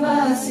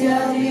Devasya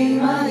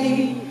Dhimahi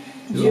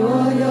Yo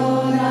Yo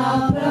Na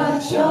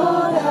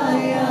Prachodayam.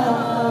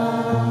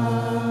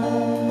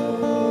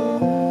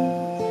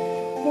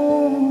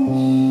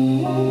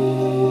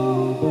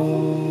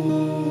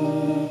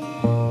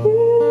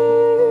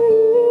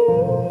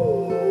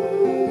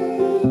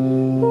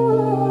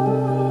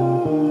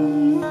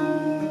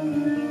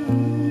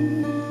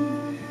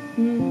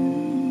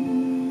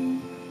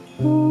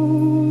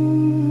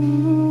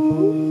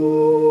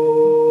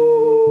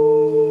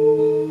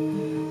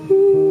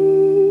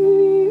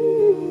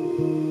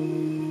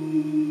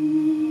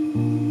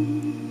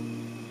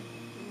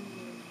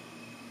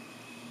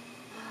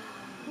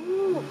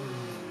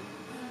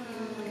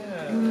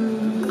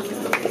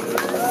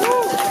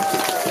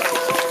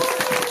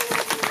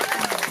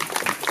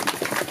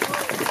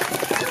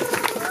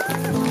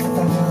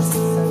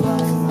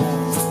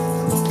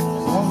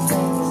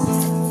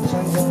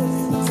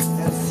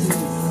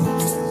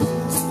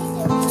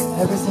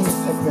 Everything is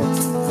sacred.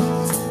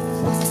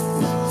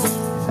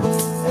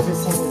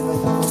 Everything is my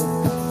family.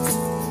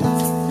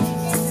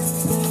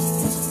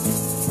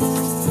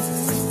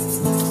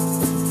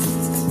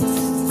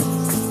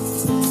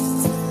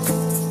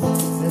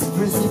 Let's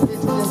breathe deeply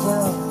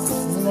together.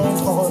 Inhale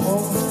for a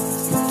moment.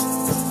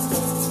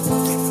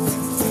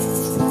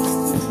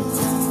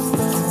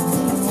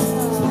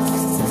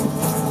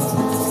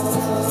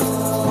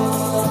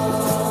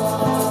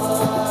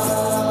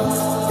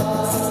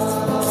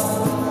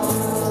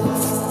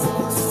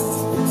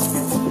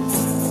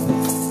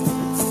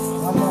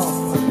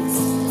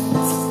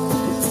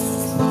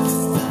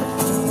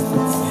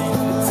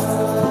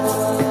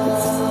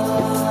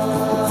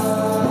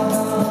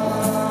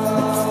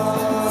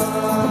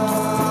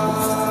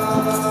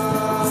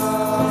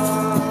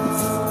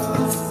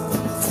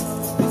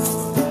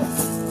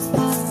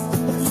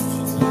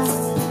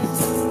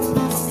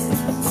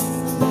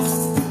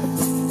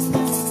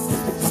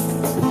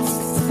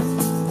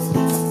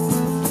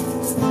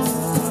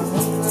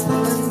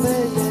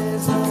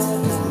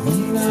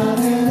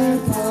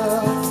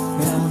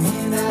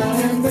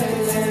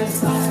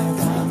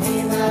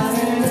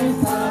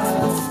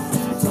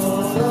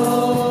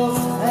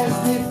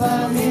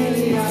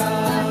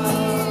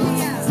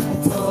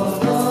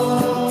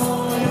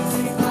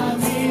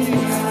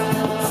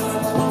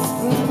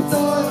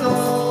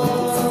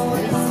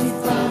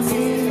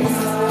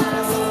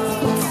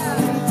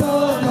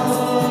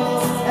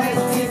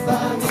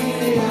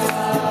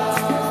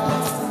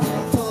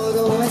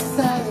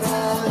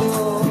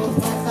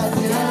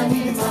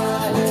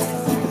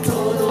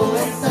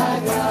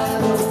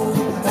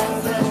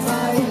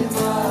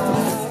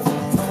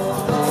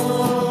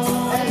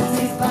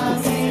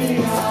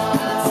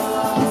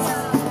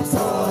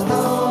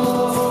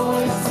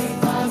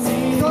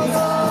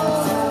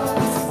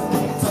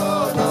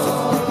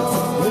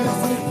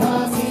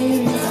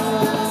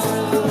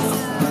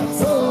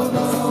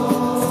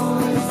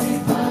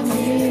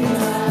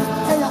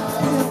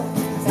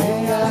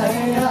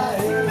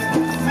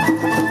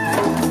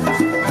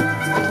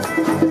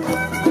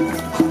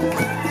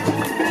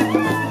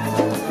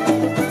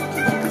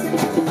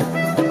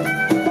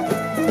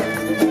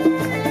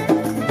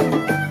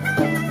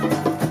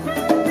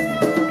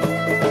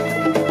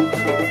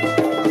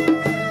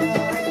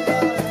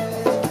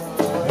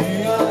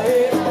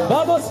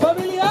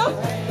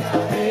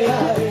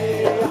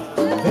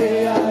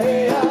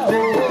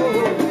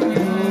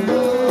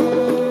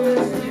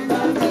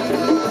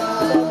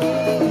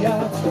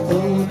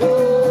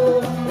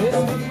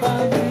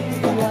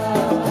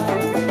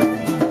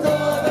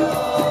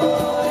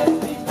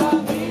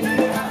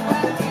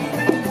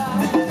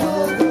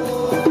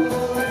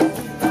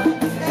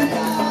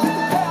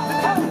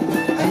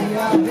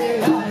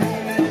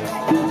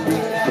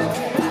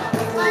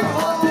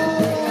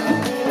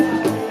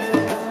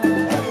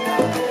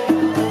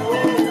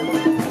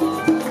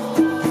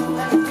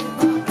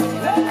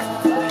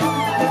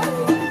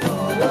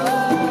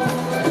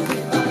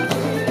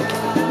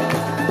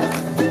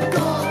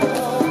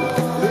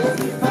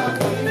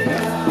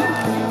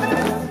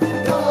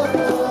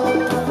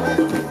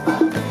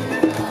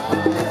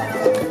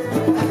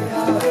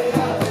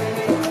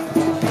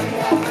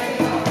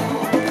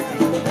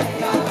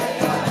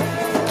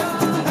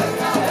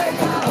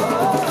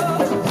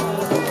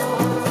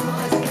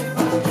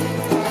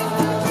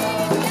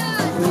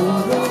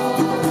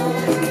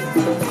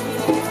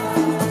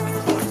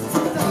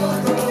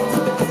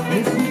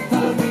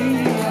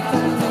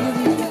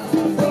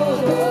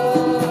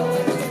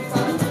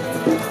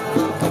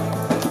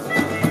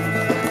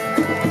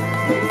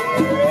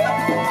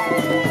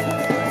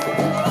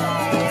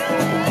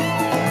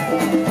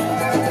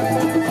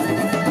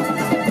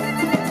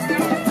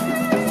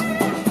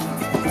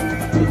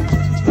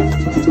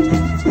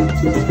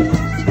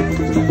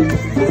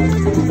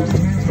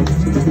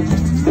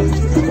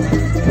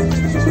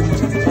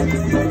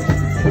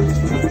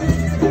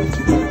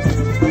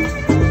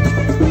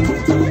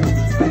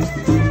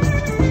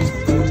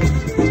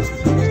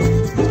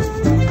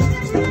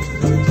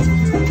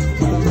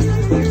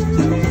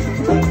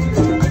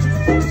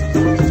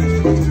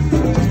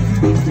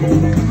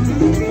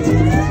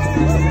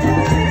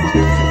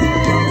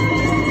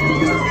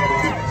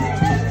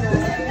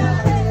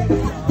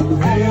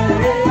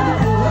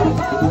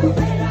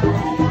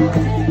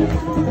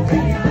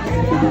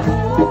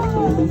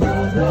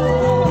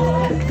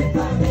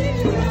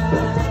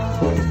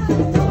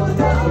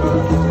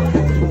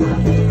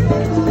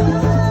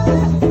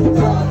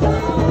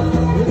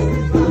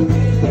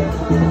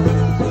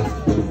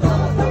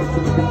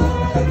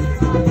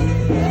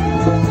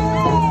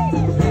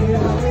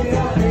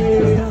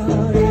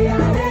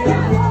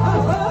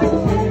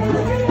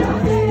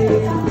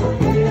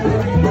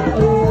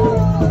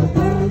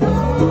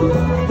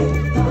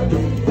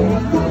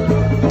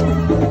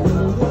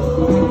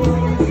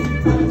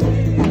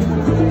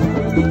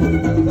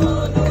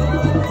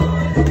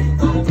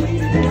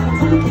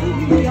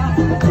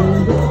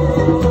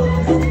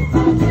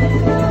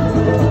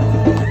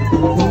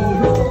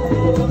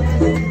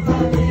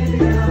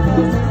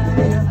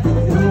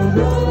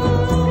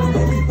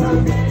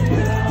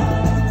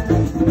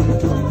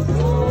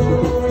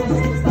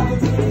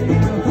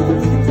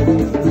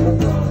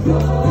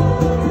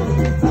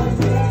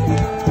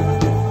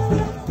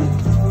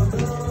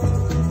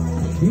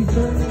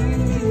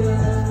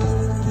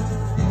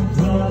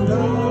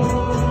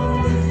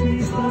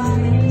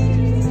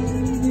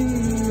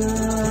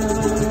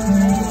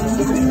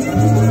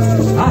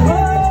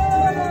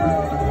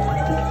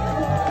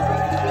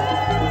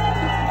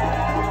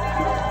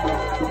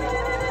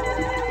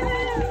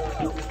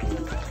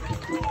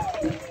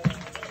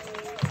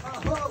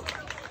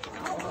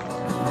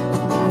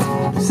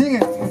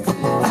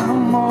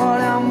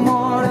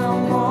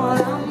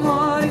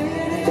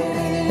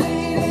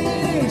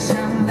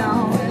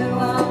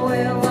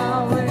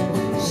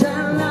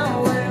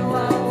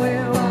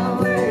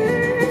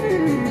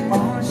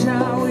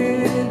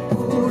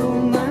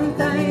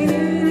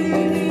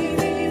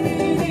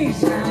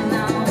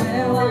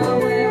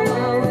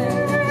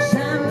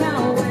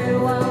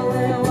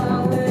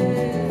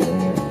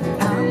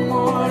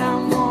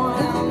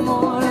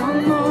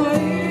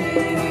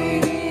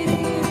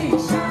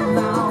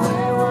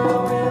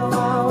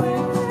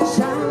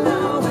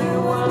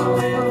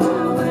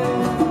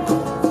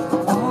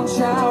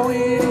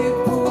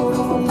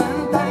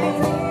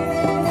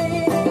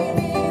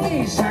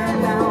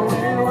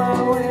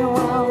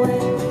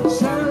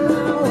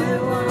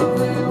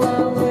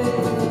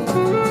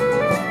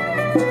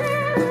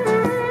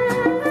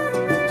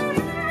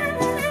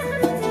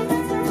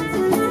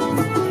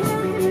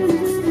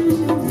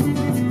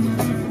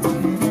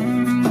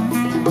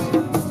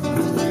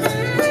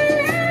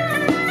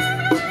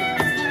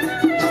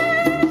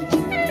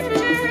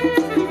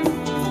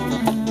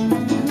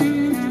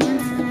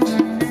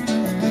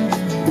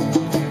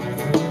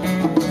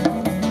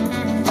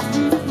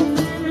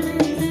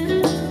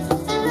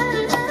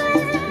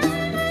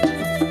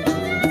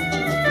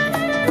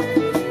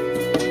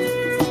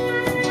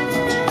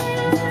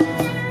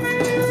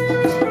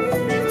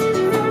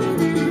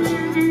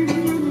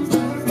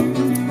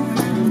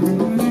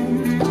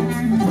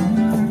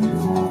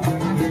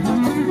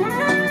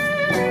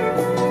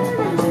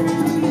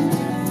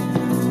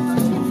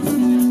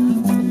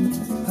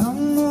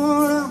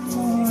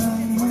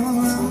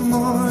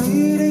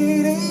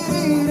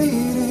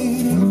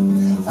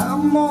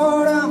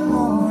 amor,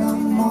 amor,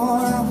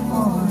 amor,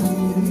 amor,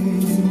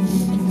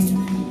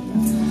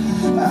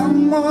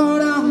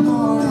 amor, amor,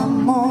 amor,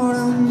 amor,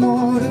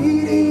 amor,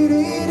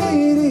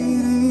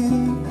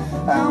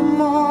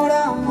 amor,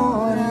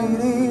 amor,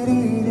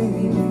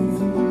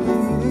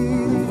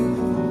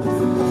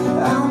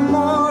 amor,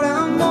 amor,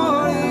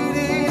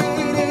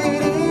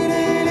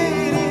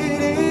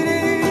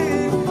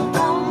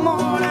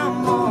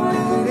 amor,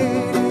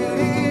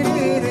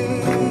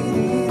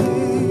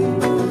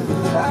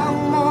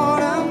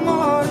 amor,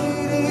 amor,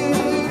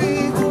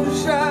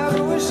 busha,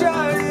 busha,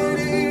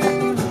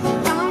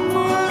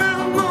 amor,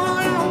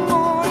 amor,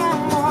 amor,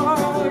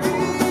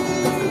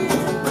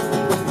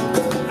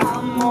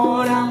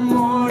 amor, amor,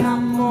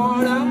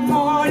 amor,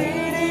 amor,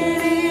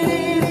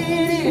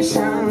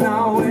 shala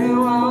we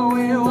wa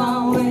we wa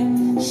we,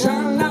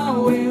 shala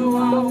we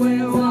wa we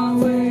wa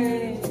we,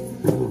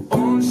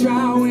 on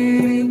shawi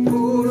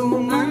puru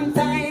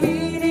mantai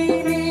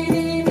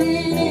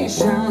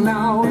shala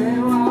we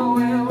wa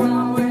we wa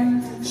we,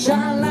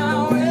 shala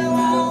we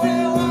wa we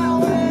wa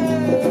we,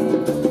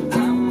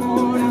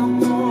 amor,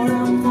 amor,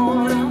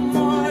 amor,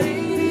 amor,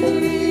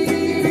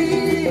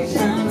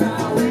 shala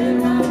we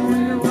wa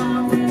we wa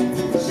we,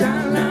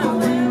 shala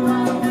we wa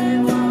we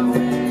wa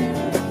we,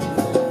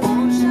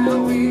 on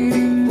shawi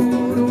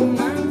puru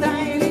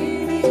mantai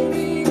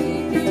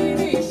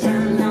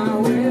shala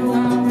we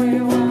wa we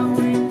wa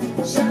we,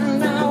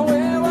 shala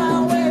we wa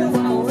we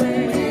wa we,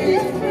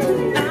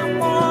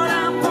 amor,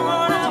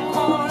 amor,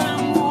 amor,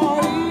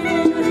 amor,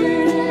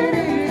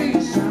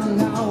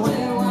 shala we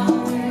wa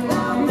we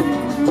wa we,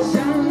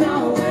 shala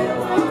we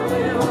wa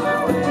we wa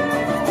we,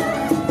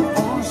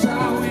 on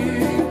shawi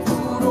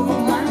puru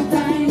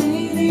mantai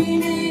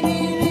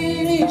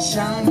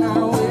shala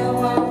we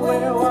wa we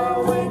wa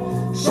we,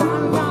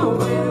 shala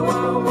we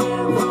wa we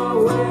wa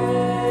we.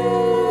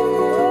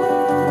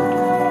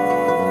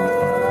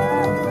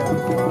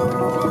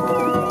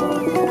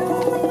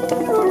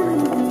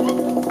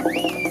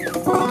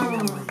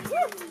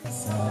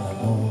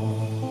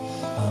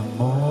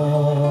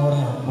 Amor,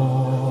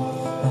 amor,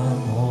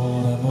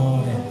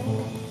 amor, amor,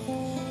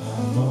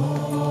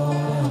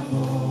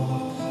 amor,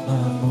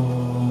 amor,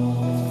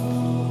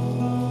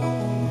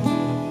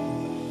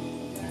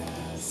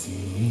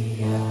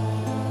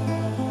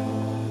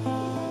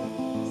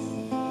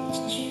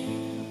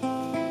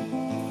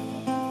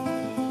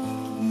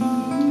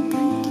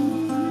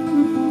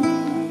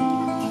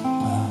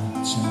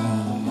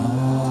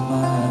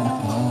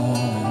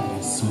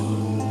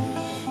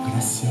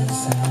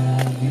 gracias a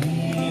la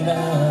vida,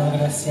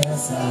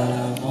 gracias al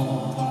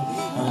amor,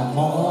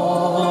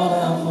 amor,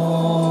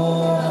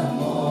 amor,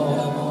 amor,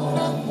 amor,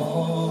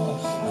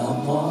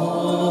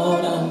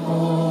 amor,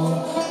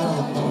 amor,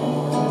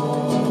 amor,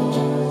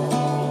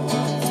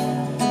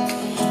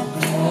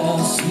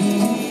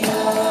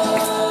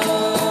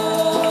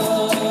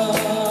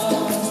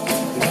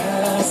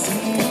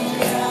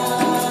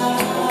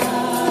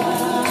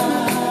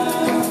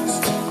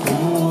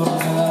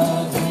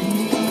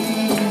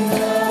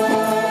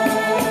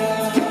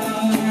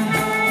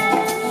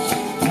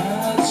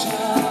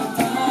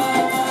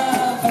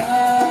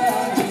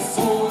 gracias.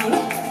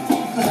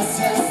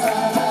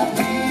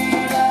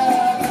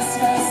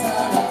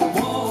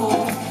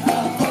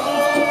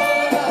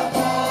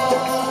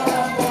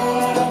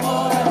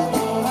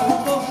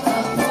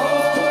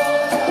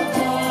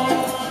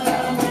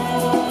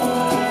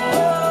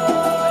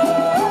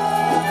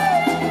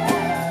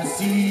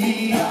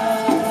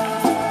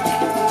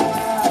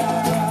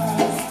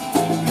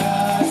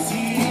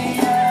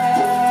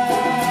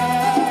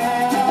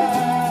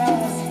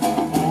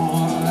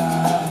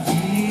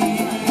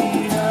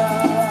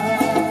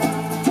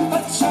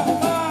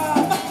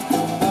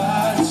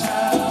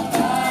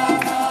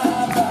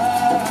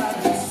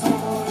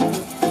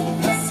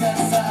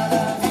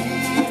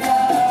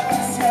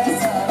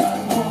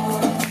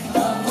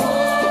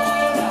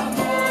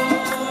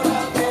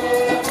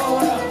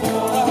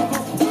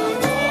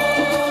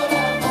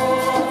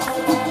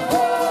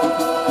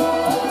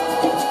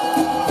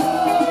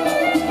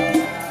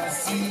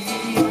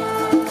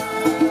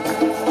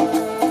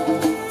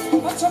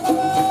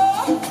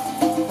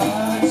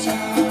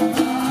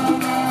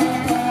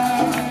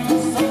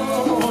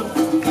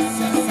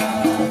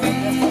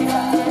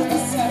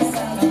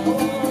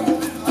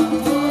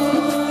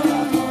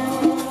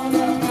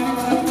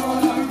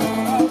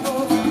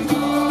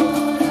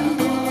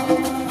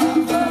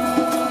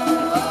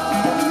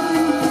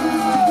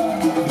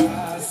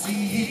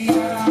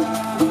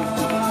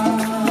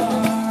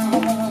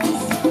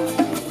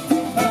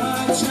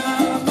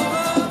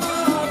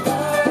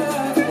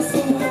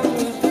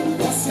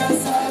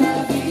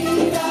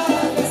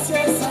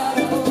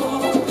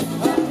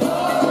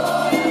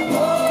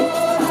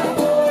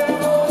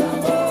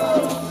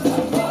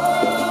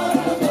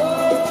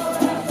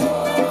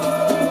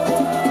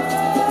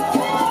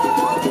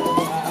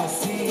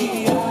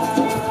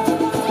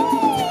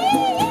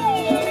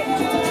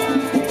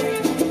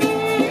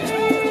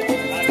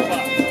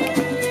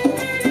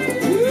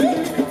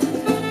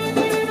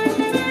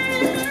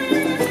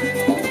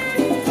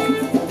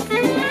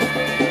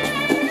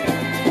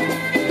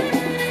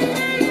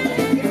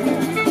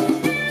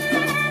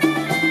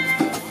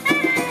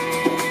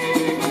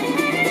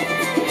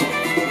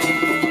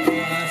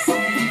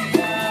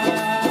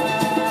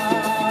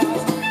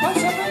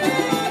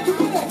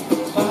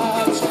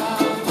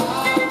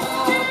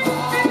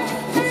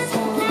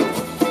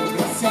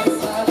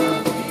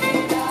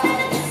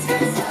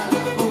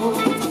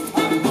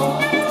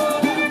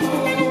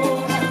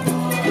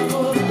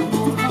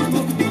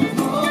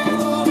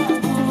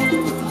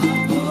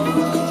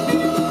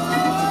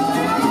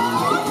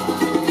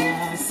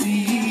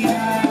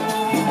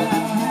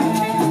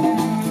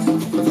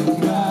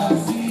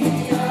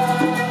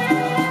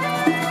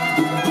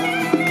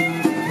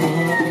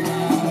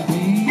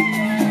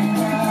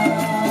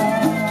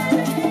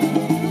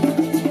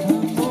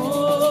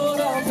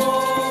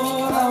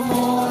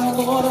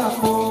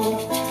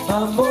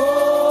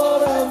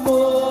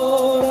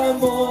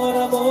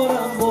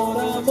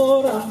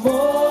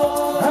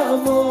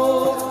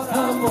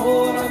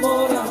 amor, amor.